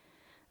be.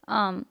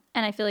 And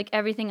I feel like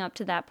everything up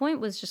to that point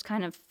was just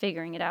kind of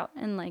figuring it out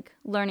and like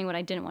learning what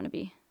I didn't want to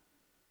be.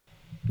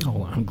 Oh,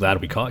 well, I'm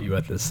glad we caught you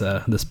at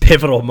this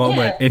pivotal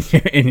moment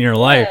in your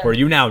life where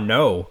you now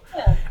know.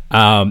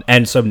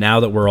 And so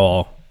now that we're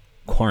all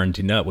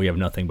quarantined up, we have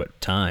nothing but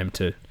time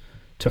to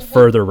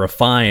further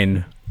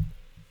refine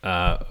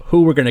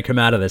who we're going to come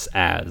out of this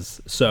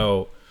as.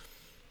 So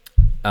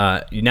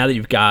now that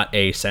you've got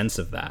a sense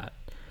of that,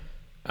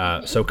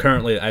 so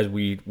currently, as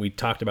we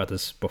talked about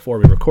this before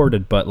we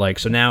recorded, but like,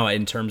 so now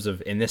in terms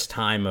of in this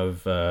time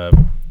of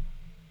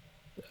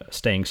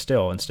staying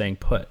still and staying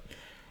put,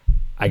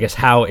 I guess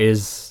how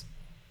is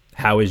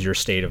your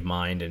state of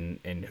mind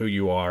and who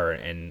you are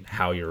and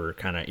how you're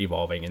kind of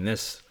evolving in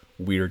this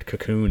weird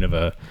cocoon of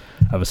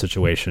a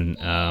situation.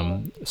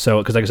 So,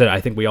 because like I said,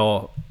 I think we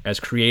all as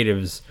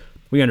creatives,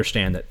 we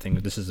understand that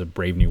this is a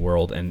brave new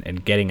world,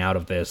 and getting out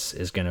of this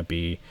is going to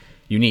be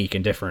unique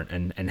and different,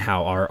 and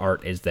how our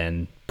art is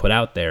then put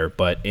out there.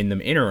 But in the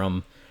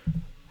interim,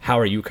 how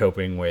are you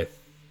coping with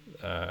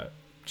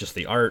just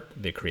the art,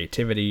 the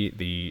creativity,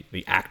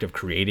 the act of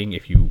creating,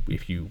 if you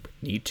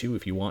need to,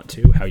 if you want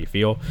to, how you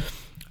feel?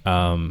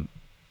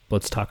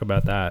 Let's talk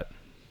about that.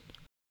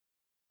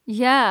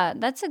 Yeah,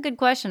 that's a good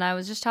question. I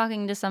was just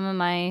talking to some of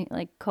my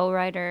like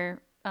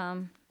co-writer,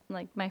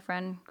 like my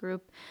friend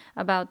group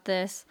about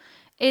this.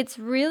 It's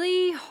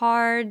really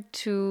hard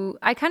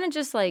I kind of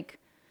just like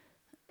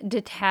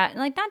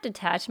not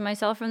detach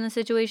myself from the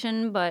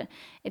situation, but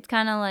it's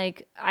kind of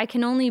like I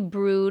can only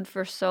brood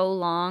for so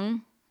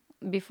long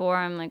before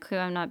I'm like, okay,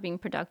 I'm not being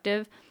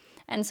productive.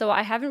 And so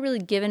I haven't really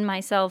given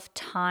myself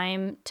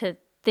time to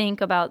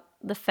think about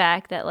the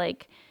fact that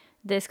like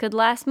this could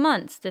last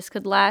months. This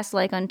could last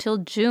like until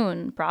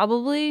June,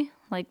 probably.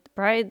 Like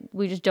probably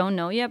we just don't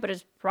know yet, but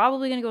it's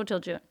probably going to go till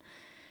June.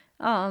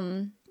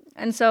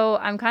 And so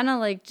I'm kind of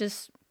like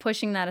just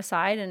pushing that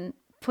aside and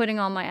putting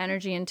all my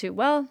energy into,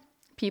 well,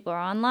 people are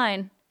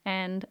online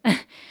and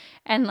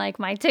and like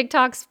my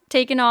TikTok's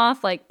taken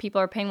off, like people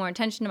are paying more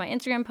attention to my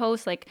Instagram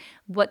posts, like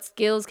what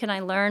skills can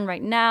I learn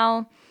right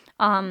now?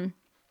 And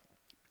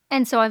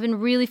so I've been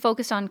really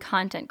focused on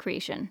content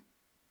creation,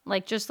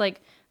 like just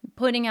like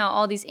putting out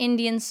all these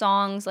Indian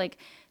songs, like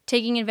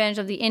taking advantage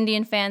of the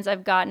Indian fans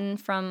I've gotten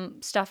from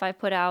stuff I've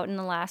put out in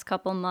the last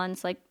couple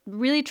months. Like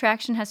really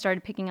traction has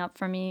started picking up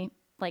for me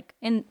like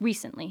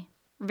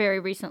very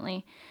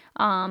recently.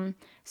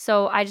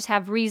 So I just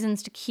have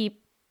reasons to keep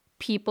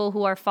people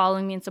who are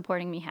following me and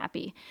supporting me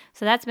happy.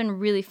 So that's been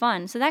really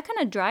fun. So that kind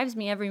of drives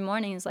me every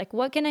morning, is like,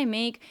 what can I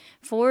make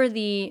for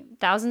the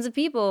thousands of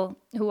people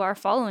who are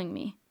following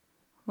me?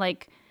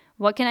 Like,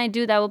 what can I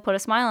do that will put a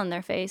smile on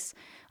their face?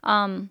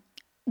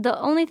 The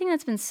only thing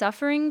that's been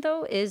suffering,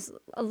 though, is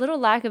a little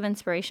lack of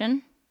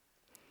inspiration.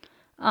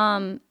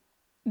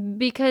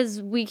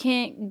 Because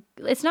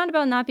it's not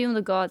about not being able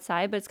to go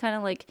outside, but it's kind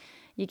of like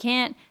you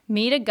can't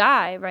meet a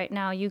guy right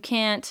now. You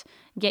can't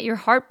get your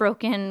heart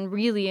broken,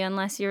 really,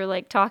 unless you're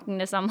like talking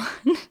to someone.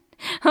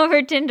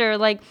 over Tinder.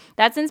 Like,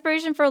 that's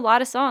inspiration for a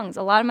lot of songs.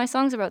 A lot of my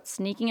songs are about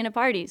sneaking into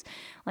parties,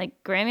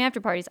 like Grammy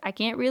after parties. I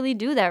can't really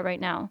do that right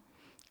now.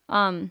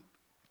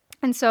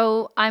 And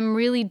so I'm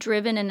really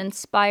driven and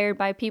inspired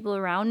by people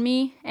around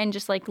me and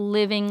just like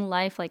living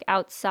life like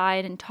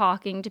outside and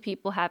talking to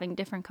people, having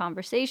different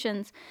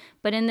conversations.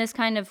 But in this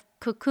kind of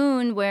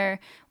cocoon where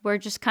we're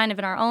just kind of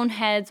in our own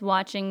heads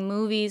watching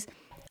movies,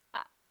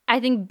 I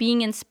think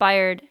being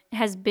inspired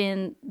has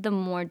been the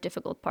more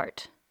difficult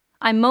part.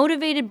 I'm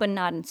motivated but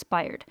not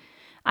inspired.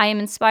 I am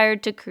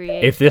inspired to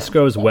create. If this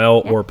goes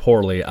well or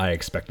poorly, I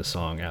expect a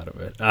song out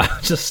of it.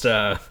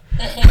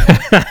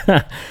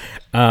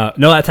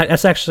 No,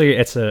 that's actually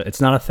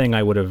it's not a thing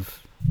I would have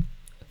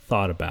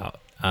thought about.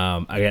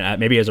 Again,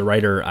 maybe as a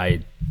writer,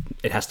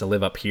 it has to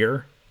live up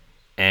here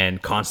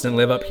and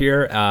constantly live up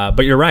here.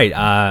 But you're right.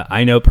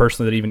 I know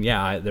personally that even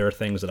there are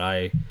things that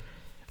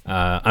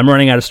I'm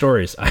running out of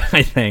stories.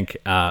 I think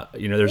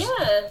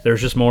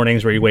there's just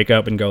mornings where you wake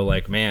up and go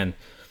like, man,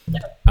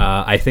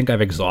 I think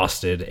I've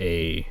exhausted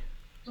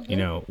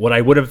what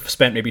I would have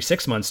spent maybe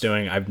 6 months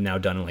doing. I've now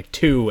done in like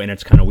 2, and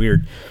it's kind of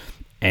weird.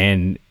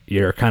 And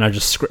you're kind of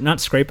just not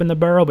scraping the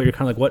barrel, but you're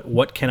kind of like,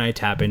 what can I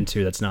tap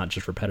into that's not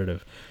just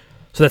repetitive?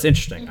 So that's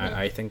interesting.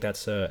 I think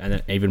that's and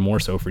then even more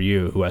so for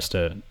you, who has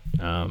to.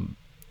 I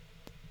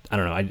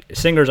don't know.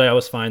 Singers, I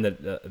always find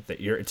that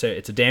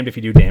it's a damned if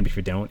you do, damned if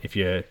you don't. If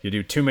you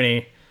do too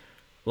many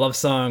love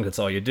songs, that's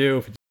all you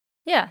do.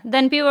 Yeah,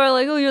 then people are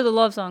like, "Oh, you're the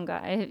love song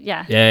guy."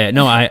 Yeah. Yeah.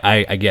 No,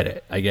 I get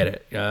it. I get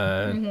it.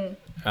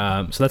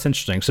 So that's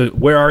interesting. So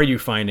where are you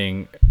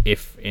finding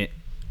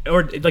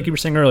or like you were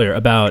saying earlier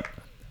about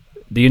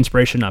the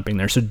inspiration not being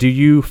there? So do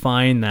you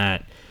find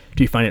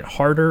it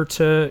harder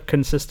to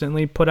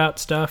consistently put out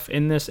stuff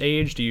in this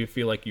age? Do you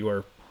feel like you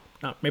are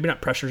maybe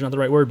not pressure is not the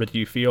right word, but do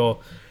you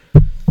feel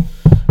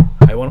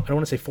I don't want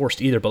to say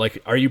forced either, but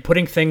like, are you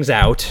putting things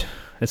out?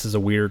 This is a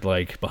weird,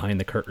 like, behind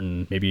the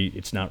curtain, maybe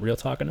it's not real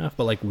talk enough,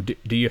 but like,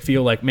 do you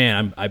feel like,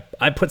 man,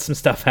 I put some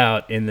stuff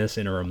out in this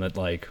interim that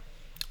like,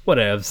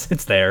 whatevs,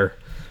 it's there.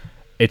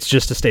 It's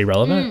just to stay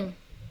relevant?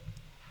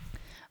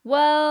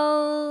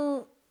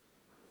 Well,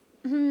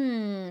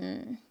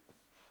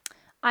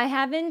 I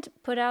haven't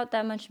put out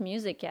that much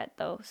music yet,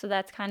 though, so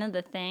that's kind of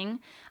the thing.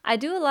 I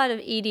do a lot of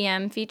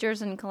EDM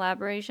features and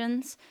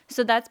collaborations,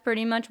 so that's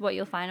pretty much what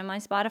you'll find on my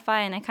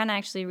Spotify, and I kind of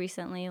actually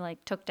recently,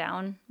 like, took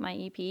down my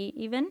EP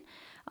even.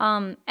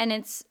 And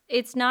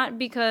it's not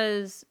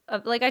because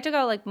of, like, I took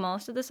out, like,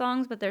 most of the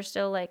songs, but there's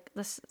still, like,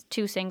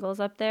 2 singles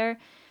up there.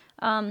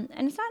 And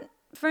it's not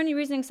for any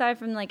reason aside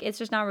from, like, it's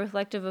just not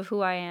reflective of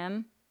who I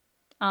am.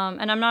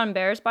 And I'm not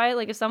embarrassed by it.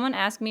 Like, if someone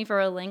asked me for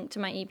a link to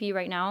my EP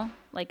right now,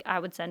 like, I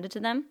would send it to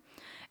them.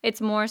 It's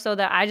more so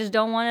that I just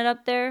don't want it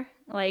up there.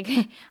 Like,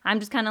 I'm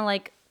just kind of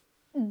like,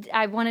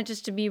 I want it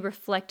just to be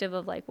reflective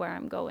of, like, where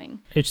I'm going.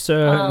 It's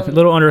a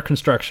little under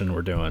construction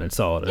we're doing. It's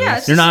all it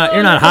is. Yeah,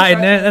 you're not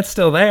hiding it. That's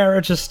still there.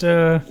 It's just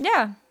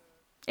yeah.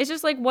 It's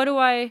just like, what do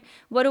I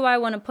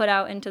want to put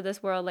out into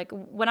this world? Like,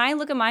 when I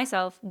look at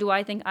myself, do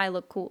I think I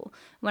look cool?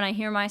 When I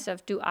hear my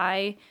stuff, do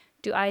I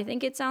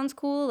think it sounds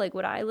cool? Like,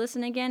 would I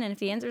listen again? And if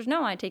the answer is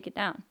no, I take it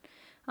down.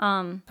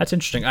 That's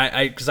interesting.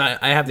 Because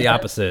I have the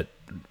opposite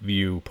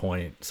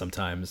viewpoint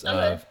sometimes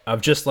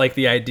of just like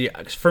the idea.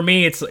 For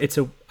me,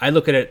 I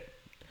look at it,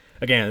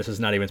 again, this is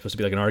not even supposed to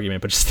be like an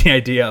argument, but just the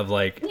idea of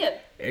like,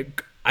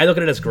 I look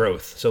at it as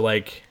growth. So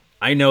like,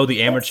 I know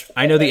the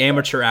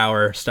amateur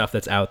hour stuff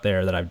that's out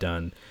there that I've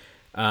done.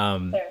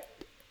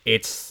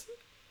 It's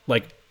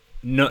like,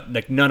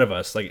 none of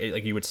us, like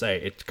you would say,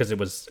 it because it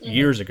was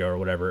years ago or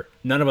whatever.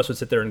 None of us would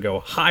sit there and go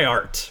high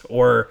art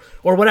or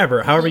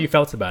whatever. However you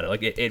felt about it,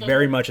 like it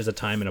very much is a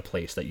time and a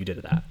place that you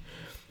did that.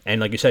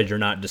 And like you said, you're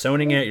not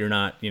disowning it. You're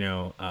not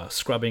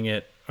scrubbing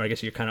it. Or I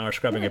guess you kind of are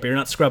scrubbing it, but you're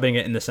not scrubbing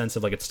it in the sense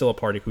of like it's still a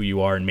part of who you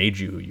are and made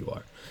you who you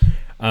are.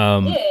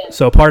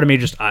 So a part of me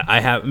just I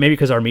have, maybe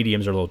because our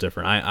mediums are a little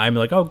different. I'm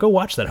like, oh, go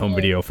watch that home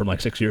video from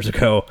like 6 years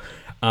ago.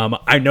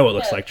 I know it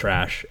looks like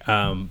trash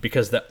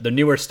because the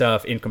newer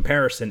stuff in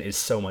comparison is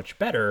so much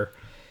better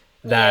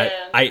that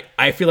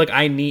I feel like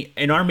I need,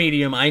 in our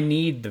medium, I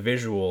need the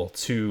visual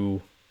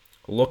to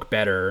look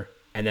better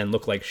and then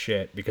look like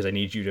shit because I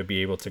need you to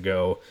be able to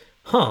go,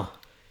 huh,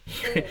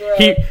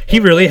 he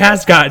really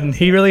has gotten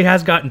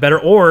better,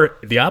 or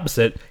the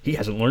opposite, he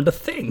hasn't learned a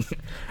thing.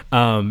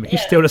 He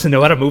still doesn't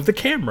know how to move the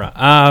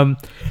camera.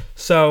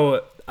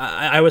 So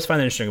I always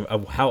find that interesting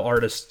of how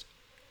artists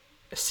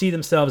see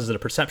themselves. Is it a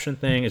perception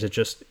thing? Is it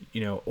just,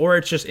 or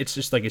it's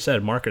just like you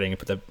said, marketing,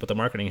 put the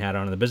marketing hat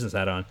on and the business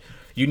hat on.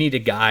 You need to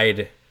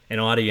guide an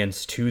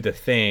audience to the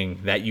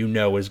thing that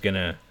is going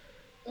to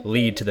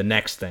lead to the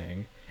next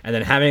thing. And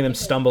then having them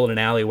stumble in an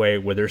alleyway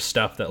where there's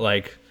stuff that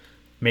like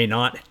may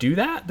not do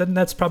that, then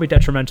that's probably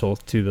detrimental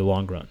to the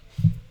long run.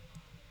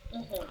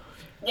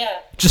 Yeah.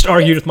 Just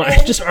argued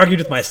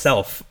with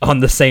myself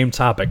on the same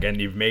topic,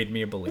 and you've made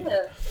me a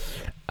believer.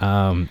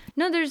 No,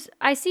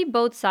 I see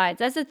both sides.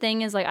 That's the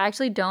thing, is like, I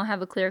actually don't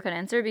have a clear-cut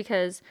answer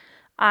because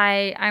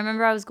I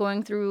remember I was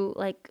going through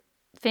like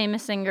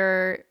famous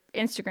singer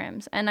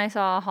Instagrams and I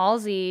saw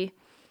Halsey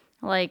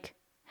like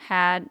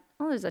had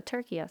Oh, there's a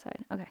turkey outside.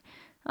 Okay.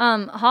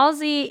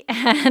 Halsey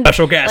had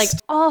Special guest.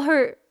 like all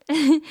her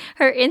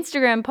her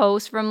Instagram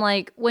posts from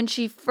like when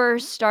she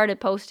first started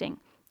posting.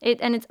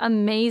 It's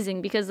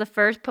amazing because the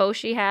first post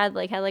she had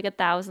like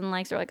 1,000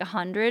 likes or like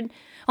 100.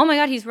 Oh my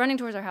god, he's running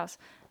towards our house.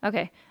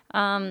 Okay.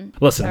 Listen,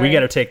 sorry. we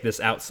got to take this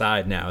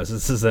outside now.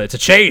 This is it's a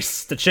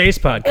chase. The Chase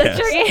podcast.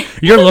 turkey.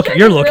 You're looking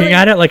really-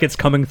 at it like it's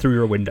coming through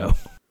your window.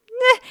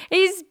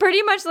 He's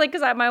pretty much like,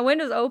 because my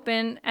window's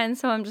open, and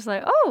so I'm just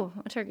like, oh,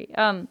 a turkey.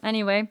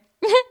 Anyway,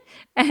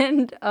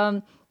 and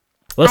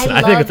Listen,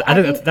 I love-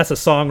 think that's a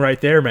song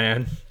right there,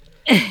 man.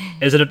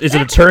 Is it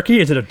a turkey?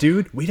 Is it a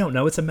dude? We don't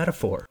know. It's a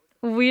metaphor.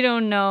 we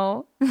don't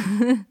know.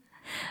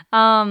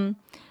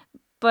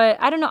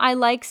 But I don't know. I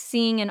like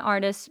seeing an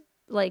artist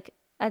like,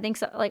 I think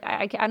so. Like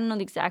I don't know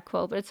the exact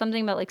quote, but it's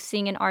something about like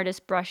seeing an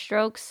artist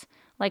brushstrokes.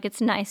 Like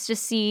it's nice to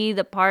see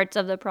the parts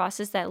of the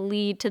process that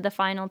lead to the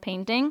final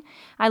painting.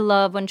 I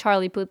love when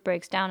Charlie Puth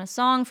breaks down a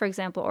song, for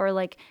example, or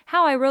like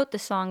how I wrote the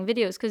song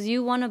videos, because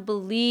you want to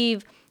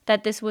believe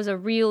that this was a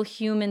real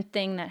human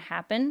thing that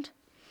happened.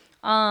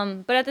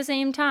 But at the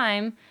same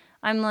time,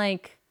 I'm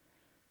like,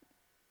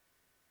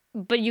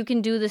 but you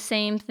can do the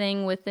same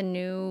thing with the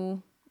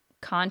new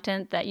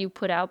content that you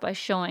put out by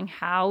showing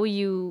how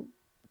you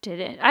did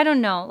it. I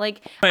don't know.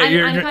 Like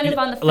I'm kind of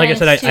on the fence like I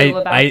said, too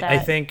about that.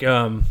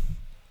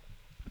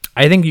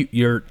 I think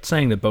you're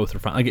saying that both are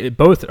fine. Like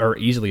both are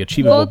easily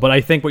achievable. Well, but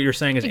I think what you're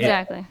saying is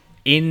exactly.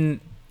 in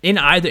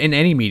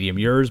any medium,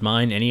 yours,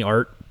 mine, any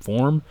art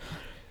form,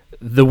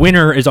 the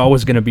winner is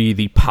always going to be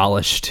the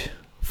polished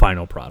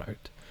final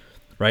product,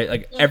 right?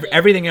 Like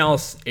everything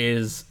else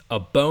is a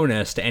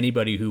bonus to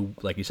anybody who,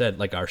 like you said,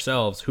 like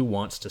ourselves, who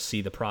wants to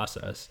see the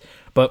process.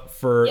 But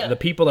for the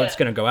people that it's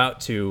going to go out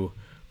to,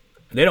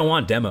 they don't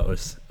want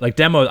demos. Like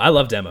demos, I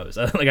love demos.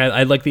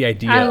 I like the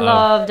idea. I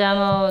love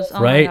demos. Oh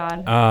right.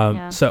 my god.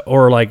 Yeah. So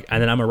or like,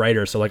 and then I'm a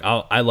writer, so like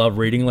I love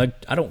reading. Like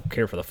I don't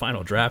care for the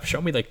final draft.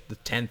 Show me like the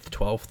 10th,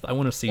 12th. I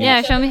want to see.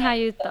 Yeah, show me how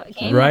you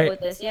came Right. up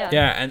with this. Yeah.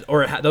 Yeah, and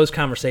or those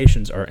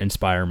conversations are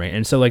inspire me.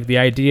 And so like the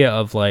idea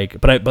of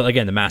like, but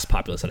again, the mass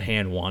populace at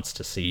hand wants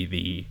to see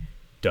the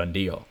done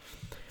deal.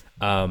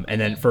 And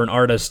then for an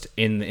artist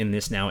in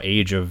this now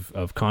age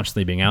of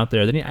constantly being out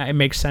there, then it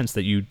makes sense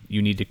that you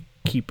need to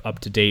keep up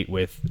to date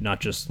with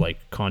not just like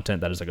content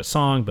that is like a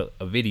song, but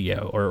a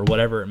video or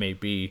whatever it may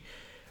be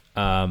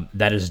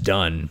that is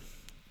done.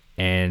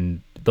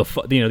 And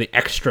the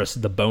extras,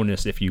 the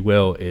bonus, if you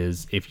will,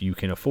 is if you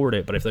can afford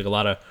it. But I feel like a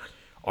lot of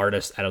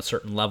artists at a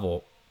certain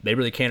level, they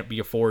really can't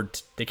afford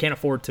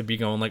to be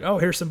going like, oh,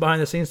 here's some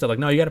behind the scenes stuff. Like,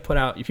 no, you got to put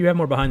out, if you have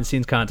more behind the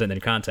scenes content than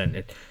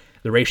content,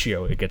 the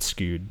ratio, it gets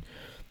skewed.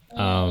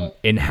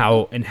 In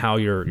how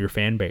your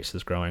fan base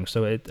is growing.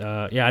 So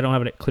I don't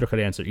have a clear cut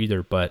answer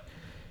either, but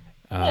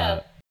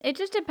It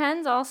just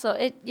depends also.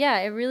 It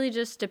really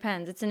just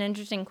depends. It's an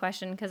interesting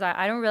question because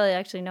I don't really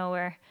actually know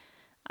where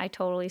I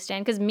totally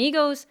stand. Because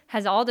Migos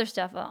has all their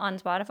stuff on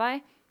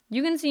Spotify.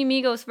 You can see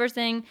Migos first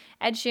thing.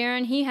 Ed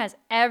Sheeran, he has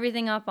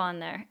everything up on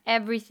there.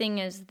 Everything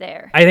is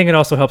there. I think it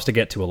also helps to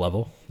get to a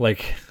level.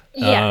 Like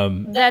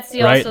that's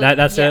the right. also,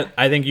 That's yeah. it.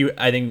 I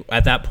think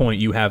at that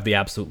point you have the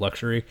absolute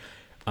luxury.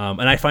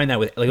 And I find that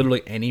with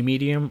literally any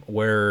medium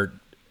where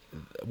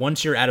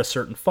once you're at a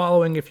certain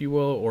following, if you will,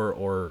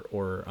 or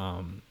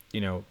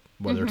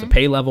whether it's a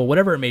pay level,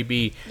 whatever it may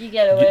be, You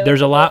get away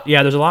there's with a lot.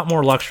 Yeah, there's a lot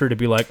more luxury to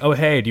be like, oh,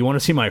 hey, do you want to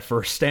see my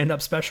first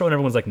stand-up special? And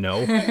everyone's like,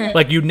 no.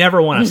 Like you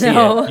never want to see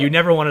No. it. You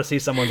never want to see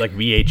someone's like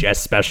VHS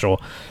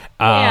special.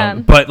 Yeah.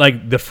 But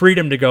like the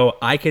freedom to go,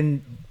 I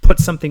can put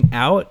something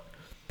out.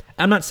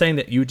 I'm not saying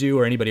that you do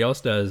or anybody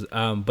else does,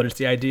 but it's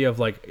the idea of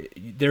like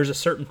there's a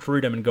certain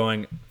freedom in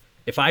going,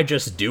 if I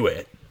just do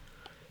it,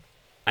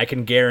 I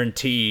can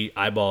guarantee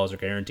eyeballs or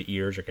guarantee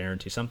ears or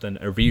guarantee something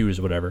or views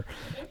or whatever.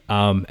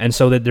 And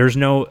so that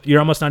you're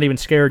almost not even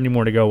scared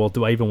anymore to go, well,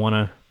 do I even want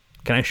to,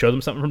 can I show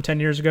them something from 10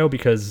 years ago?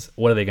 Because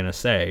what are they going to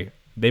say?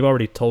 They've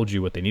already told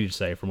you what they need to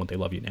say from what they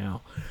love you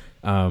now.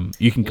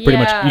 You can pretty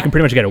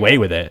much get away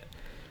with it.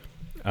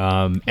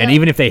 And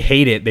even if they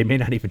hate it, they may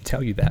not even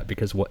tell you that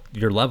because what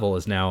your level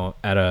is now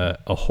at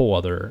a whole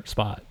other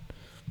spot.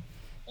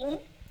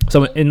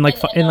 So in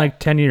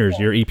 10 years,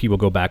 your EP will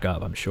go back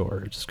up. I'm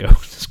sure. Just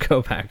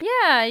go back.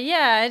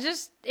 Yeah.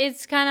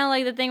 It's kind of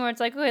like the thing where it's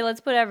like, okay, let's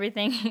put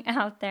everything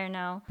out there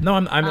now. No,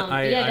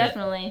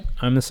 Definitely.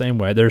 I'm the same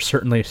way. There's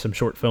certainly some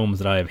short films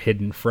that I have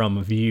hidden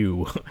from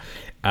view,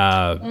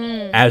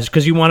 as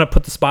because you want to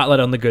put the spotlight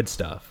on the good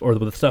stuff or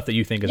the stuff that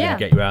you think is going to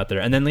get you out there.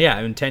 And then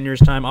in 10 years'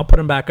 time, I'll put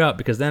them back up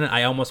because then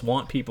I almost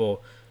want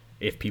people,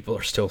 if people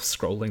are still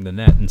scrolling the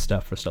net and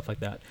stuff or stuff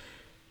like that,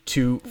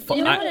 to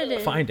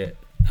find it.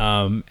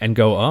 And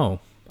go, oh,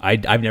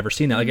 I've never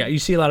seen that. Like you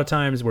see a lot of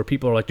times where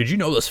people are like, did you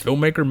know this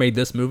filmmaker made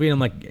this movie? And I'm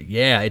like,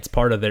 yeah, it's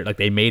part of their, like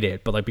they made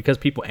it. But like, because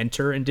people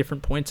enter in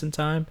different points in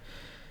time,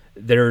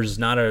 there's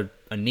not a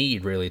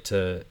need really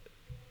to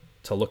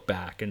look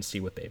back and see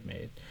what they've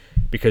made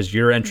because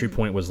your entry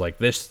point was like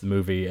this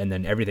movie and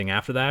then everything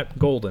after that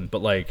golden,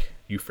 but like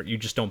you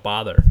just don't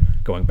bother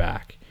going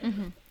back.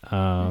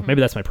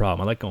 Maybe that's my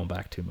problem. I like going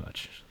back too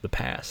much. The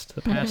past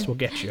will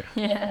get you.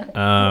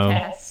 Yeah.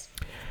 Yes.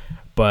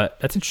 But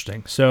that's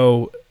interesting.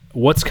 So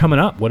what's coming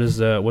up?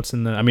 What's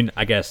in the? I mean,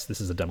 I guess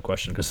this is a dumb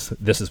question because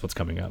this is what's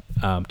coming up.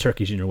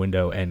 Turkey's in your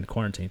window and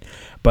quarantine.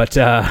 But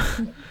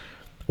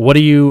what are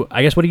you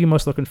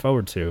most looking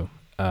forward to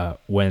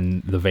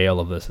when the veil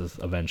of this is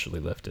eventually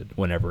lifted,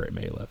 whenever it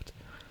may lift?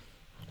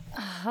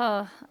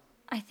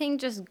 I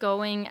think just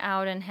going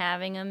out and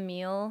having a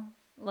meal,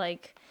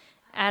 like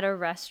at a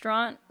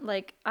restaurant,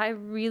 like I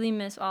really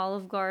miss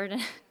Olive Garden.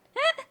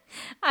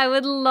 I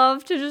would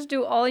love to just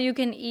do all you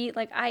can eat.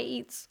 Like I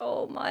eat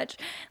so much.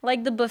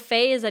 Like the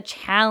buffet is a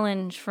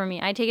challenge for me.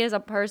 I take it as a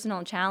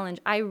personal challenge.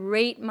 I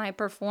rate my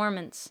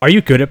performance. Are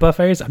you good at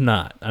buffets? I'm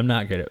not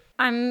good at.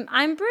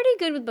 I'm pretty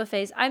good with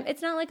buffets.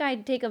 It's not like I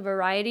take a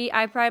variety.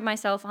 I pride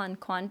myself on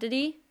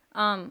quantity.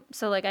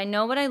 So like I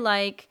know what I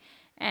like,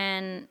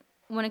 and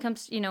when it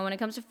comes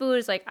to food,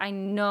 it's like I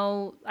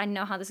know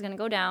how this is gonna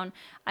go down.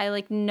 I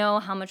like know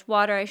how much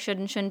water I should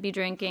and shouldn't be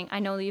drinking. I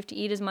know that you have to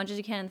eat as much as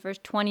you can in the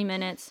first 20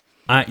 minutes.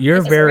 You're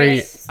It's a very.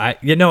 race.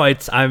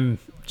 I'm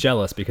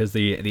jealous because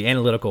the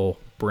analytical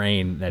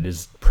brain that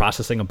is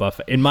processing a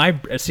buffet.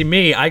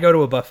 I go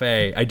to a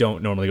buffet. I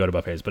don't normally go to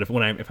buffets, but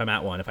if I'm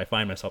at one, if I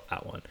find myself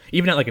at one,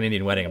 even at like an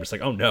Indian wedding, I'm just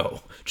like, oh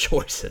no,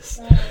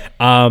 choices.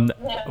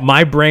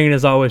 My brain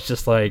is always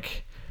just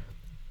like.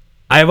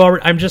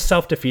 I'm just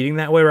self-defeating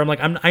that way where I'm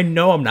like, I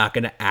know I'm not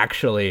going to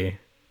actually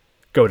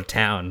go to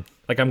town.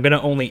 Like I'm going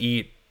to only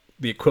eat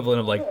the equivalent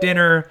of like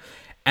dinner.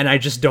 And I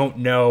just don't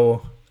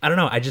know. I don't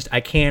know. I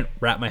can't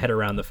wrap my head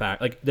around the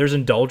fact like there's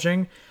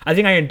indulging. I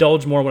think I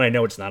indulge more when I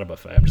know it's not a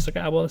buffet. I'm just like,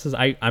 well,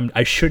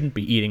 I shouldn't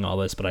be eating all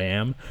this, but I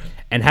am.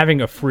 And having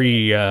a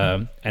free,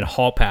 and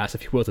hall pass,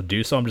 if you will, to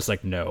do so, I'm just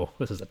like, no,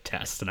 this is a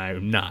test and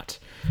I'm not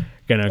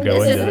going to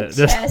go into This this. is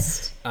a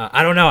test.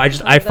 I don't know.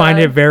 I find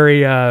it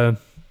very, I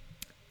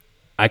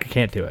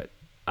can't do it.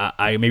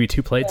 I maybe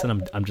 2 plates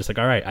and I'm just like,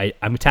 all right,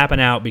 I'm tapping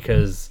out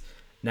because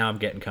now I'm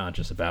getting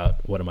conscious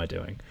about what am I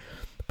doing.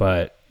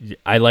 But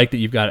I like that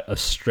you've got a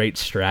straight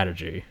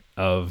strategy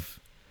of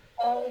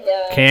Oh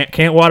yeah.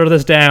 can't water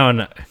this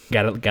down.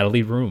 Gotta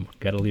leave room.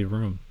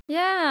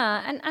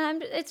 Yeah,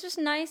 and it's just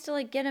nice to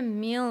like get a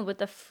meal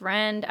with a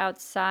friend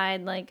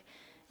outside, like,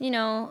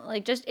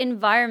 like just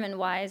environment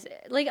wise.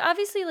 Like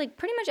obviously, like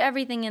pretty much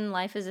everything in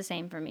life is the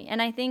same for me.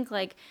 And I think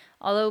like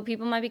although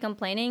people might be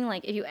complaining,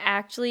 like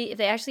if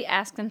they actually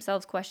ask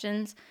themselves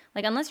questions,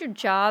 like unless your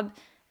job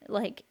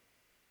like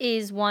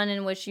is one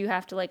in which you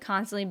have to like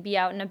constantly be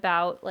out and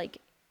about, like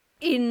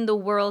in the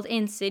world,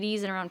 in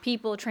cities and around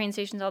people, train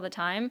stations all the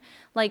time,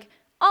 like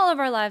all of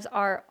our lives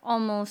are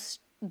almost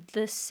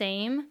the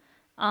same.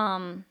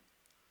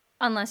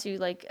 Unless you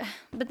like,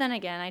 but then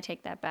again, I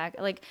take that back.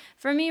 Like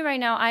for me right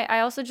now, I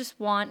also just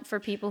want for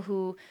people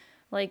who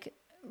like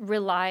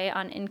rely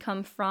on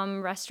income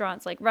from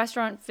restaurants, like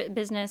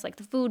business, like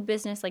the food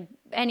business, like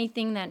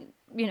anything that,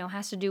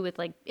 has to do with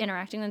like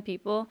interacting with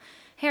people,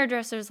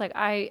 hairdressers, like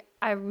I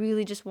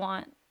really just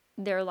want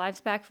their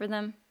lives back for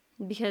them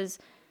because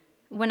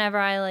whenever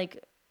I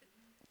like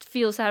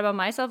feel sad about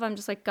myself, I'm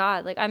just like,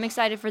 God, like I'm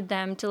excited for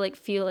them to like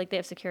feel like they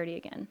have security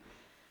again.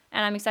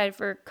 And I'm excited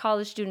for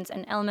college students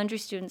and elementary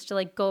students to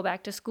like go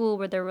back to school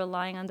where they're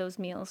relying on those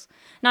meals.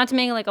 Not to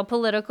make it like a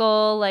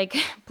political like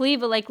plea,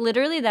 but like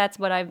literally that's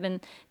what I've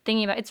been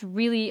thinking about.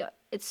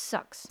 It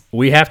sucks.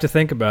 We have to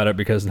think about it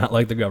because not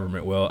like the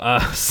government will.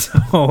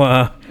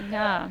 Yeah.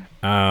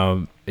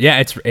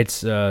 Yeah,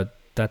 it's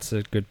that's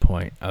a good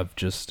point of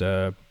just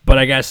but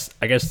I guess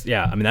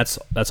yeah, I mean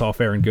that's all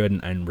fair and good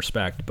and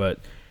respect, but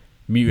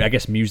I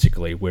guess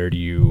musically, where do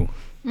you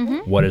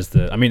what is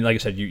the? I mean, like I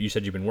said, you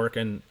said you've been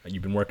working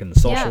the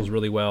socials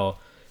really well.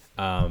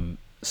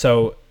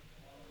 So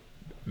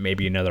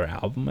maybe another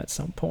album at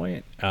some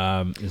point.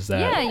 Is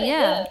that?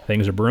 Yeah.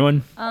 Things are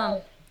brewing.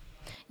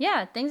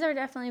 Yeah, things are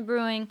definitely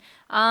brewing.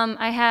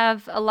 I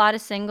have a lot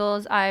of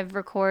singles I've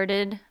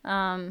recorded,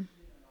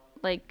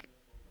 like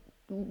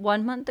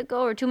 1 month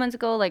ago or 2 months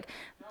ago. Like,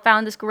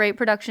 found this great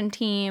production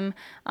team.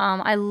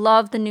 I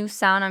love the new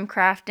sound I'm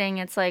crafting.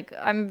 It's like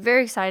I'm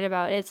very excited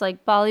about it. It's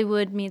like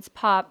Bollywood meets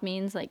pop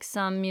means like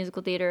some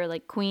musical theater,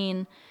 like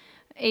Queen,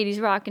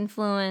 80s rock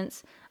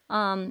influence.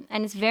 And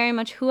it's very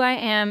much who I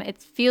am. It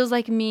feels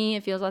like me.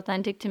 It feels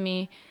authentic to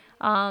me.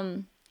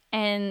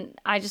 And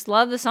I just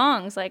love the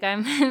songs. Like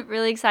I'm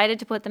really excited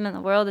to put them in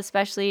the world,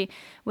 especially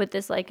with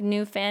this like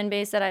new fan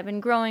base that I've been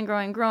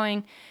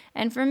growing.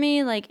 And for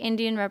me, like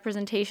Indian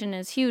representation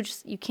is huge.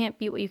 You can't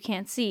beat what you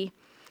can't see.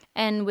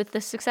 And with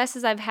the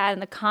successes I've had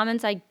and the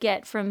comments I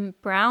get from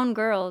brown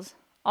girls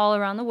all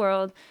around the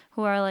world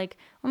who are like,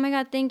 oh my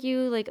God, thank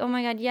you. Like, oh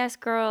my God, yes,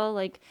 girl.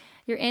 Like,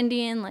 you're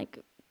Indian. Like,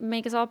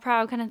 make us all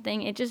proud kind of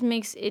thing. It just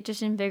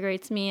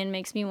invigorates me and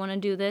makes me want to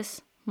do this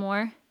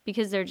more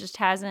because there just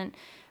hasn't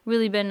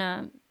really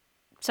been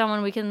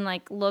someone we can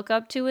like look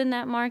up to in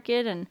that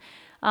market. And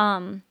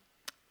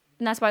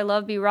that's why I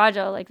love B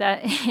Raja. Like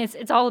that,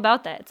 it's all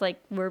about that. It's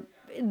like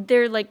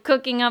they're like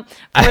cooking up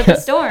for the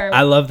storm.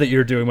 I love that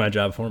you're doing my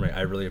job for me.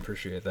 I really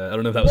appreciate that. I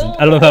don't know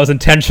if that was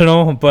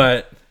intentional,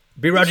 but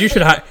B. Raj,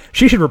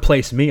 she should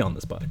replace me on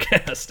this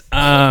podcast.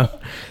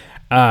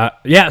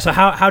 Yeah. So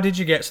how did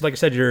you get? So like I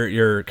said,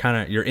 you're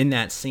in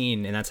that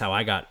scene, and that's how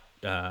I got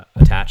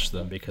attached to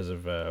them because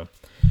of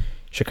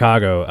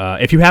Chicago.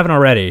 If you haven't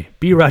already,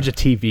 B. Raja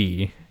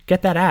TV,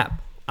 get that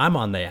app. I'm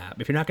on the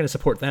app. If you're not going to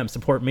support them,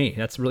 support me.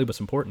 That's really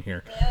what's important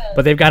here. Yeah.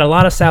 But they've got a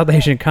lot of South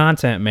Asian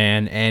content,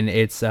 man, and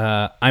it's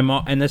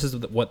and this is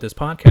what this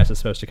podcast is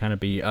supposed to kind of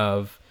be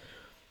of.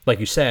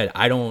 Like you said,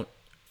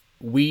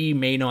 we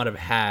may not have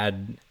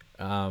had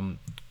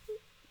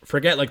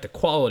forget like the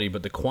quality,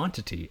 but the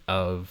quantity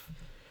of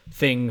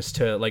things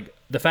to like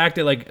the fact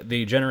that like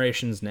the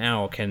generations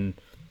now can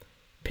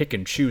pick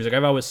and choose. Like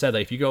I've always said,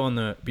 like if you go on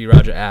the B.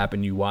 Raja app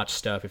and you watch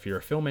stuff, if you're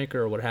a filmmaker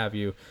or what have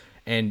you,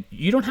 and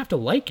you don't have to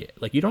like it.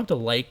 Like you don't have to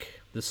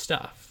like the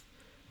stuff,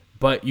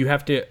 but you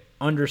have to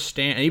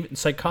understand. And even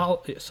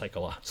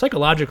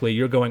psychologically,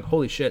 you're going,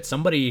 holy shit!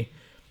 Somebody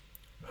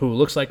who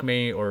looks like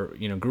me, or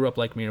grew up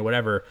like me, or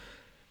whatever,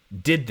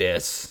 did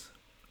this.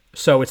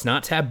 So it's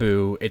not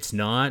taboo. It's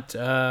not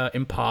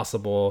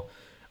impossible.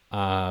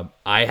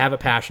 I have a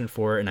passion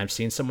for it, and I've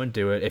seen someone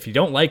do it. If you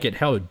don't like it,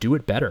 hell, do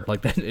it better.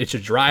 Like that, it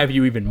should drive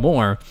you even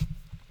more.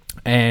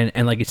 And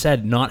like you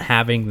said, not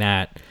having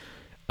that.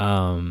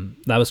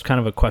 That was kind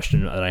of a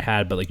question that I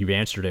had, but like you've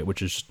answered it,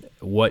 which is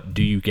what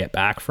do you get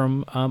back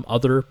from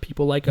other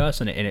people like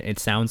us? And it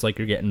sounds like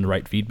you're getting the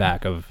right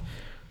feedback of,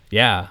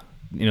 yeah,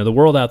 the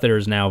world out there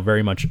is now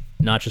very much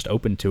not just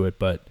open to it,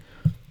 but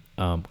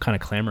kind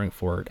of clamoring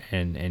for it,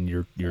 and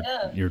you're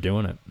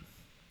doing it.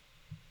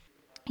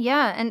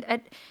 Yeah,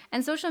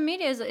 and social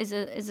media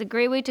is a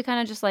great way to kind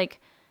of just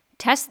like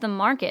test the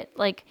market.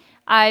 Like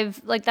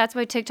that's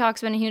why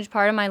TikTok's been a huge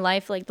part of my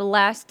life. Like the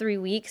last 3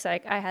 weeks, I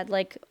had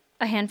like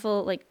a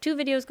handful, like 2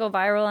 videos go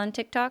viral on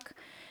TikTok,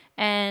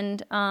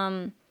 and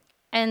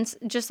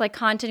just like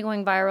content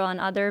going viral on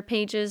other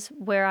pages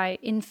where I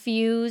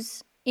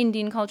infuse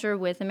Indian culture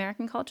with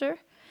American culture.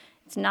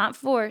 It's not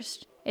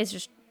forced. It's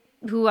just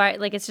who I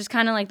like. It's just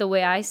kind of like the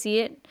way I see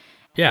it.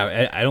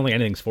 Yeah, I don't think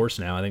anything's forced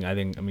now. I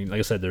mean, like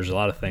I said, there's a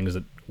lot of things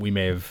that we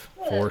may have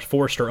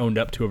forced or owned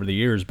up to over the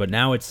years, but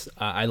now it's.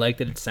 I like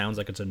that it sounds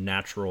like it's a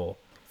natural.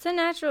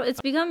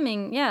 It's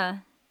becoming, yeah.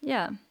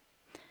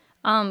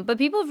 But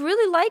people have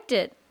really liked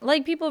it.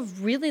 Like people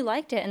have really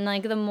liked it, and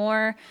like the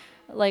more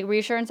like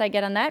reassurance I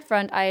get on that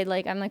front,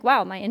 I'm like,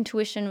 wow, my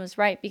intuition was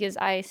right, because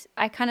I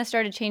kind of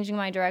started changing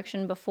my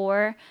direction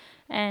before,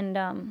 and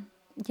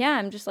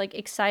I'm just like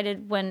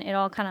excited when it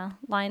all kind of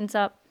lines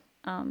up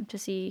to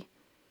see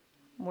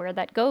where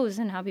that goes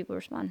and how people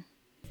respond.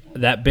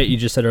 That bit you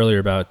just said earlier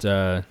about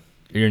your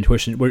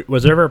intuition,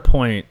 was there ever a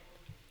point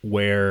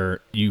where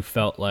you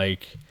felt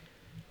like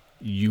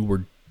you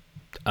were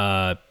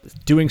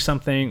doing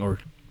something or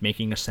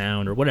making a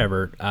sound or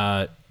whatever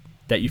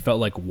that you felt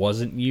like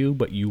wasn't you,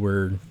 but you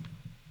were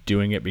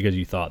doing it because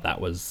you thought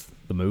that was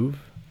the move?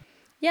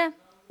 Yeah,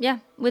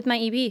 with my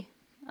EP,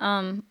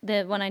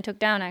 the one I took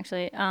down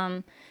actually.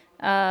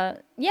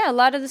 A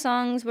lot of the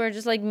songs were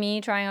just like me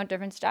trying out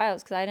different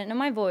styles because I didn't know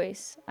my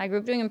voice. I grew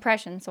up doing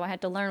impressions, so I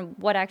had to learn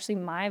what actually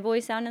my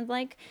voice sounded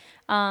like.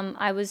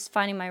 I was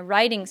finding my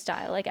writing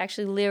style, like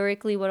actually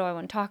lyrically, what do I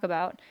want to talk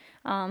about?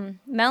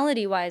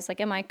 Melody wise, like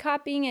am I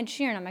copying Ed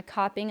Sheeran? Am I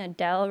copying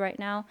Adele right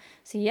now?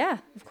 So yeah,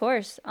 of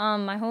course.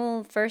 My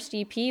whole first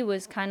EP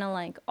was kind of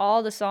like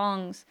all the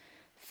songs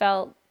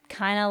felt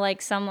kind of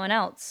like someone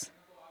else,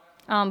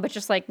 but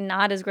just like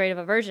not as great of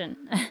a version.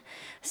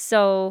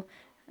 So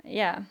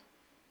yeah.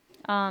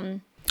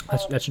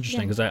 That's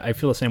interesting because I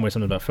feel the same way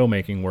something about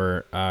filmmaking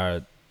where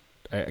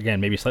again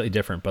maybe slightly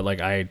different, but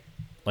like I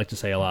like to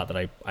say a lot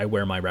that I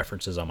wear my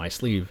references on my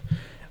sleeve.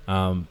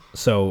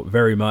 So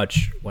very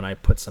much when I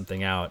put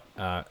something out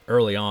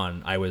early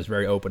on, I was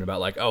very open about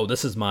like, oh,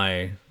 this is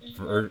my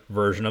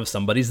version of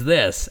somebody's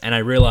this, and I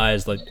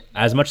realized like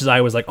as much as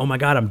I was like, oh my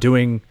god, I'm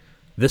doing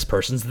this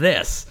person's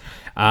this,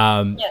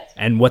 Yes.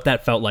 and what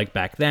that felt like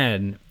back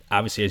then.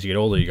 Obviously, as you get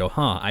older, you go,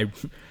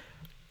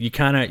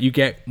 you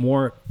get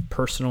more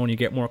personal and you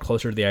get more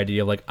closer to the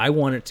idea of like, I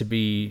want it to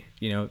be,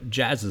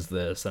 jazz is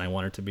this, and you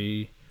want it to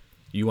be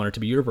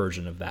your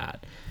version of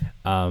that,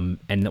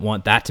 and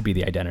want that to be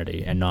the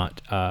identity and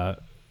not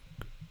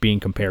being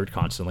compared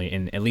constantly,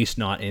 and at least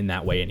not in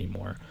that way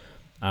anymore.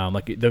 I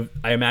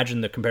imagine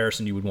the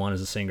comparison you would want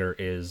as a singer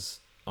is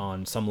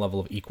on some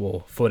level of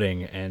equal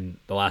footing, and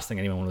the last thing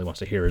anyone really wants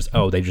to hear is,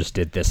 oh, they just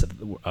did this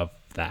of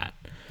that.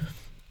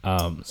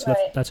 So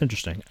Right. that's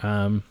interesting.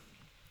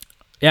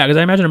 Yeah, because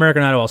I imagine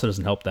American Idol also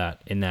doesn't help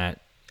that in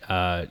that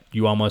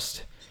you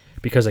almost,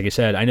 because like you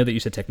said, I know that you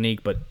said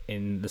technique, but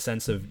in the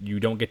sense of you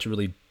don't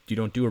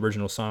do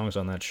original songs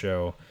on that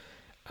show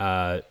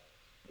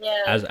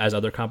as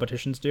other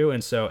competitions do.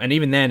 And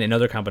even then in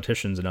other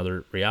competitions and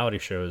other reality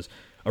shows,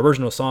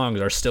 original songs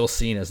are still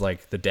seen as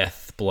like the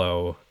death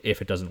blow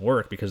if it doesn't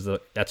work, because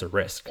that's a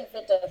risk. If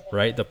it doesn't.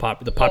 Right? The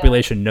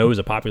population knows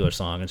a popular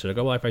song, and so they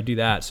go, well, if I do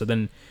that, so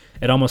then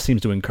it almost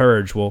seems to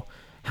encourage, well,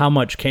 how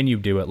much can you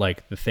do it,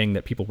 like the thing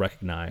that people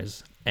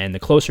recognize. And the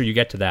closer you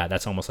get to that,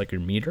 that's almost like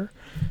your meter.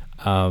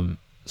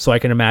 So I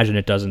can imagine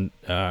it doesn't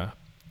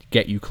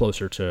get you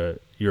closer to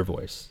your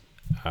voice.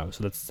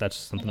 So that's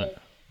something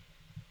that.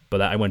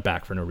 But I went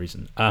back for no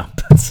reason.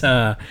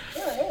 But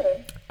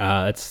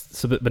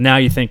now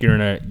you think you're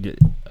in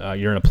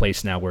a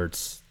place now where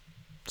it's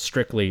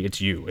strictly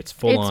it's you. It's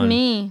full on. It's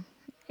me.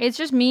 It's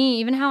just me.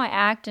 Even how I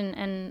act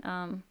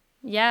and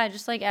yeah,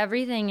 just like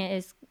everything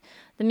is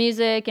the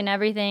music and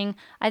everything.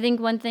 I think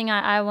one thing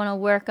I want to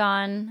work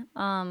on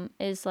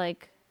is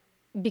like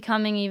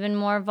becoming even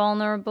more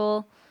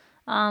vulnerable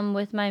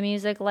with my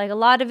music. Like a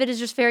lot of it is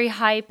just very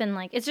hype and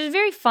like it's just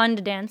very fun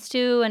to dance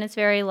to, and it's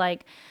very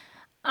like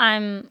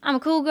I'm a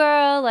cool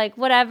girl, like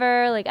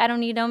whatever, like I don't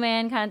need no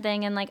man kind of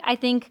thing. And like I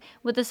think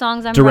with the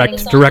songs I'm writing,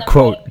 direct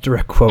quote.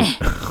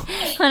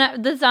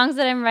 the songs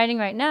that I'm writing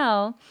right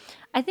now,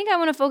 I think I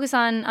want to focus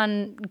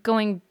on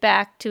going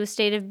back to a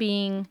state of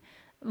being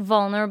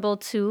vulnerable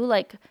too,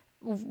 like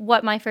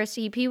what my first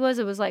EP was.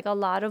 It was like a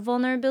lot of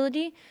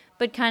vulnerability,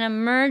 but kind of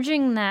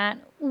merging that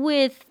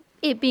with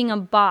it being a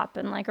bop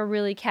and like a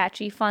really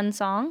catchy, fun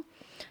song.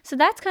 So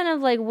that's kind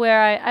of like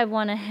where I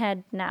want to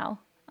head now.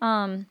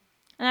 And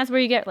that's where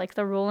you get like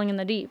the Rolling in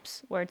the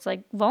Deeps, where it's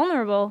like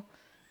vulnerable,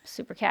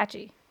 super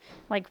catchy.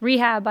 Like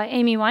Rehab by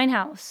Amy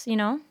Winehouse, you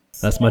know?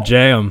 That's my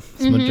jam.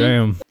 That's my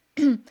jam.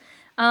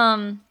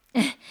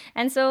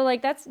 And so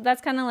like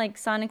that's kind of like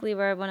sonically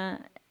where I want to,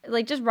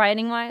 like just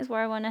writing wise,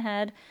 where I want to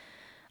head.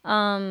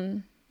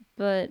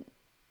 But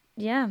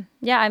yeah,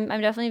 I'm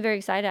definitely very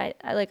excited.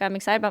 I'm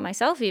excited about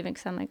myself even,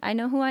 because I'm like, I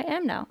know who I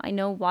am now. I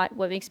know what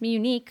makes me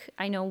unique.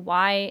 I know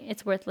why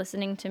it's worth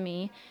listening to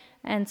me.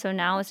 And so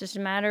now it's just a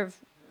matter of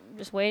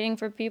just waiting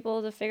for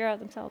people to figure out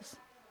themselves.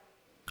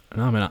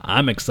 No, man,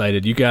 I'm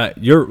excited. You got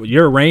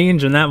your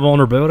range and that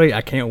vulnerability.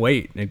 I can't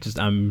wait.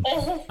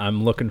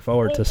 I'm looking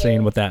forward to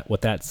seeing what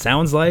that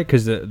sounds like,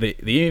 because the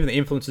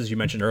influences you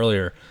mentioned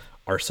earlier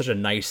are such a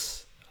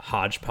nice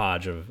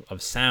hodgepodge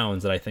of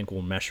sounds that I think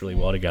will mesh really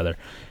well together.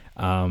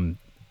 I'm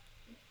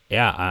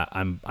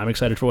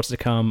excited for what's to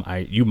come.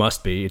 You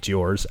must be. It's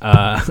yours.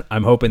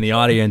 I'm hoping the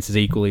audience is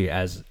equally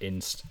as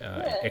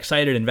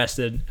excited,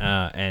 invested,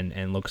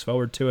 and looks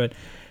forward to it.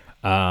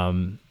 I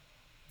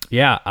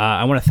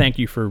want to thank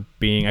you for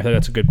being. I think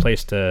that's a good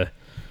place to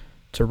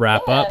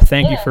wrap up.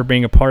 Thank you for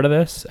being a part of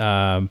this.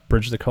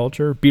 Bridge the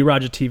Culture. B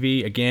Raja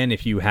TV. Again,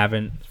 if you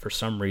haven't for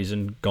some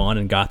reason gone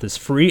and got this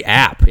free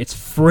app, it's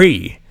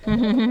free.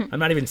 I'm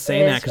not even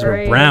saying that because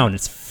we're brown.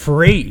 It's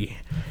free.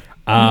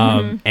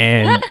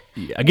 And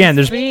again,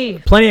 there's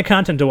plenty of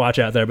content to watch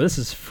out there, but this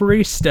is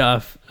free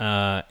stuff,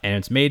 and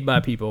it's made by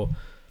people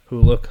who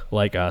look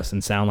like us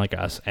and sound like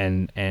us,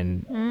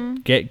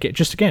 and get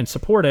just again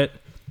support it.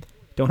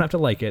 Don't have to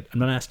like it. I'm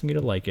not asking you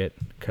to like it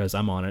because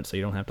I'm on it, so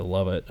you don't have to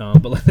love it.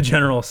 But like the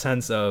general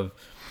sense of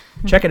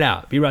check it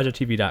out,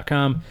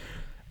 brajatv.com.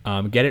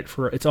 Get it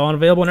it's all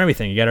available and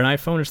everything. You got an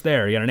iPhone, it's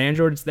there. You got an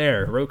Android, it's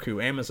there.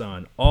 Roku,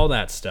 Amazon, all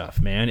that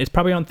stuff, man. It's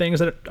probably on things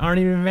that aren't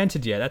even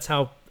invented yet. That's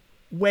how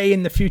way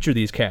in the future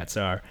these cats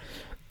are.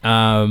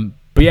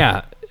 But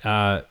yeah,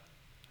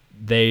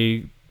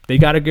 they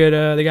got a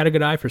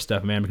good eye for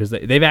stuff, man, because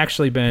they've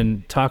actually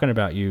been talking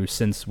about you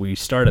since we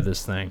started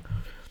this thing.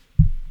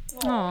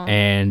 Aww.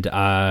 And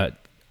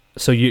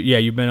so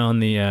you've been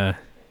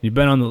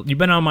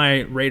on my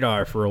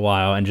radar for a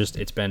while, and just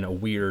it's been a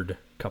weird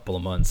couple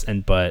of months,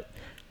 but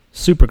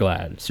super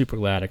glad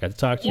I got to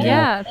talk to you.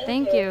 Yeah,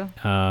 thank you.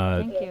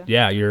 Thank you.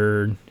 Yeah,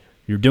 you're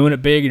doing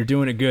it big, you're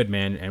doing it good,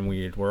 man, and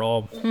we're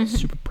all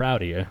super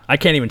proud of you. I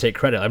can't even take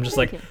credit. I'm just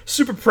like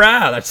super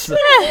proud. That's like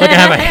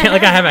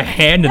I have a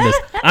hand in this.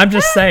 I'm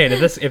just saying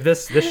if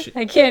this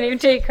I can't even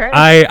take credit.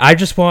 I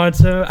just want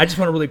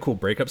a really cool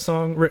breakup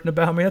song written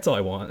about me. That's all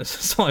I want.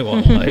 That's all I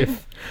want in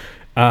life.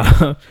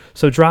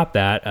 So drop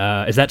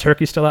that. Is that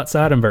turkey still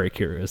outside? I'm very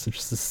curious.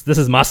 This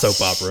is my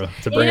soap opera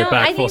to bring it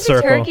back full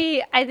circle.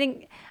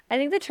 I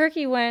think the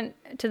turkey went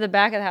to the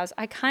back of the house.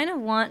 I kind of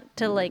want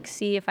to like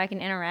see if I can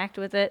interact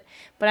with it,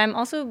 but I'm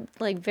also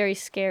like very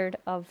scared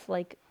of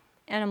like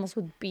animals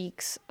with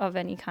beaks of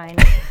any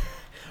kind.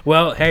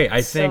 Well, hey,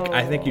 I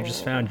think you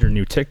just found your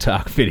new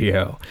TikTok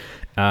video.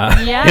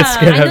 Yeah,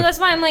 I know, that's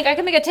why I'm like, I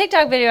can make a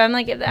TikTok video. I'm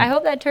like, I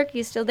hope that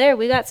turkey is still there.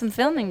 We got some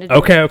filming to do.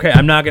 Okay.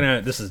 I'm not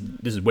gonna. This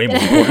is way more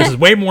important. This is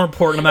way more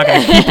important. I'm not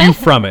gonna keep you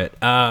from it.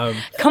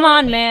 Come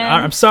on, man.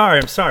 I'm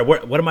sorry.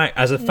 What am I,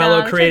 as a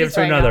fellow creative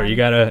to another? You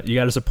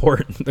gotta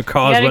support the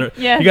cause.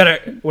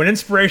 When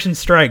inspiration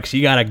strikes,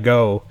 you gotta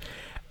go.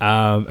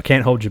 I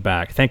can't hold you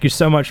back. Thank you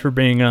so much for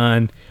being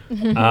on.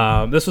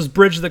 This was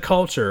Bridge the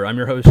Culture. I'm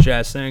your host,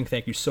 Jazz Singh.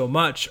 Thank you so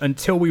much.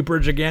 Until we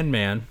bridge again,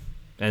 man.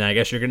 And I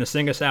guess you're gonna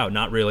sing us out.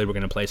 Not really. We're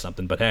gonna play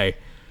something, but hey,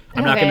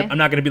 I'm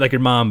not gonna be like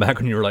your mom back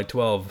when you were like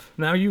 12.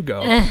 Now you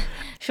go.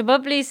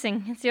 Shabbat, please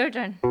sing. It's your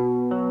turn.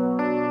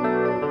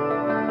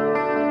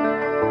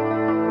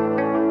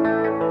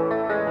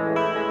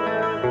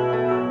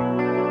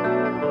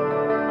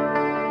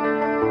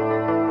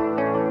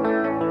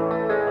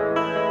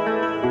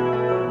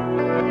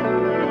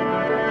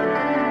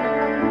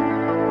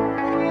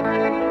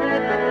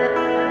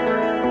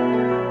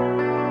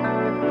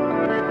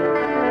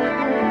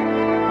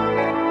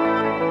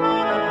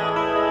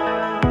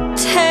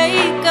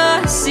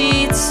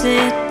 seat,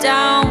 sit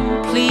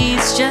down,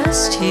 please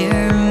just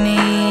hear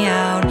me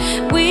out.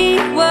 We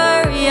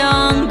were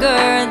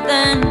younger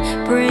than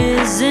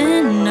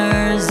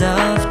prisoners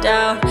of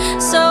doubt.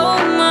 So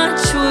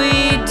much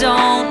we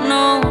don't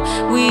know,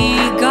 we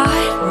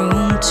got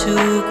room to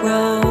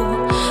grow.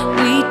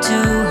 We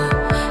do,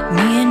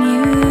 me and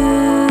you.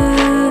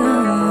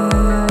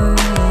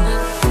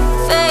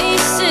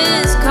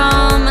 Faces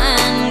come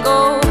and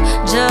go,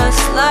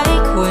 just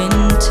like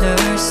winter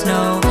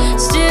snow.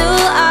 Still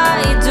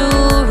I do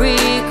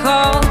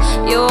recall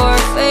your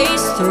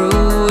face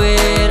through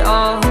it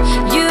all.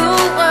 You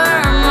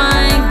were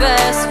my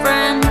best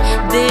friend.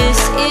 This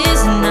is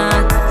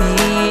not the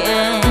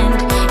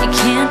end. It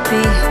can't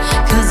be,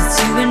 'cause it's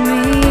you and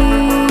me.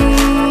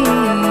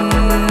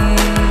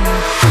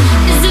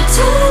 Is it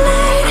too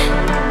late?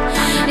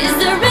 Is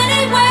there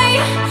any way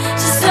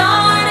to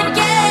start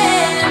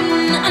again?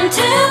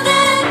 Until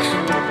then,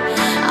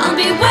 I'll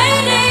be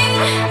waiting,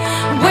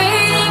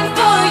 waiting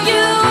for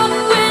you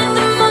with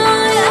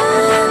my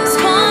arms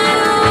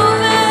wide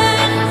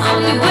open.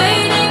 I'll be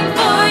waiting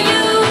for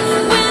you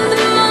with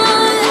my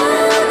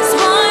arms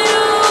wide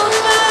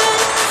open,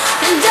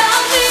 and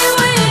I'll be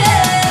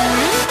waiting.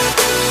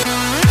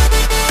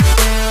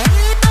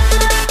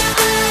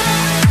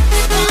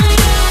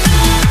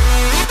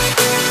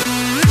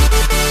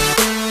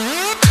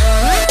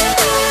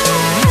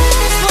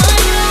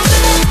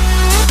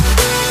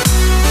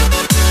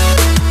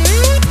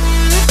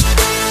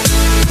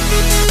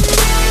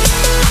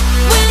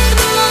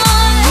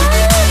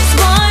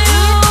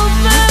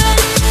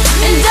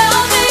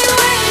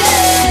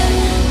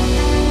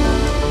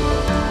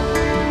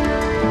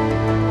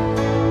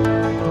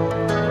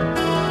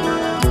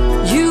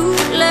 You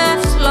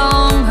left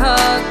long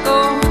ago,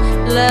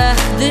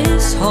 left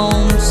this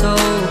home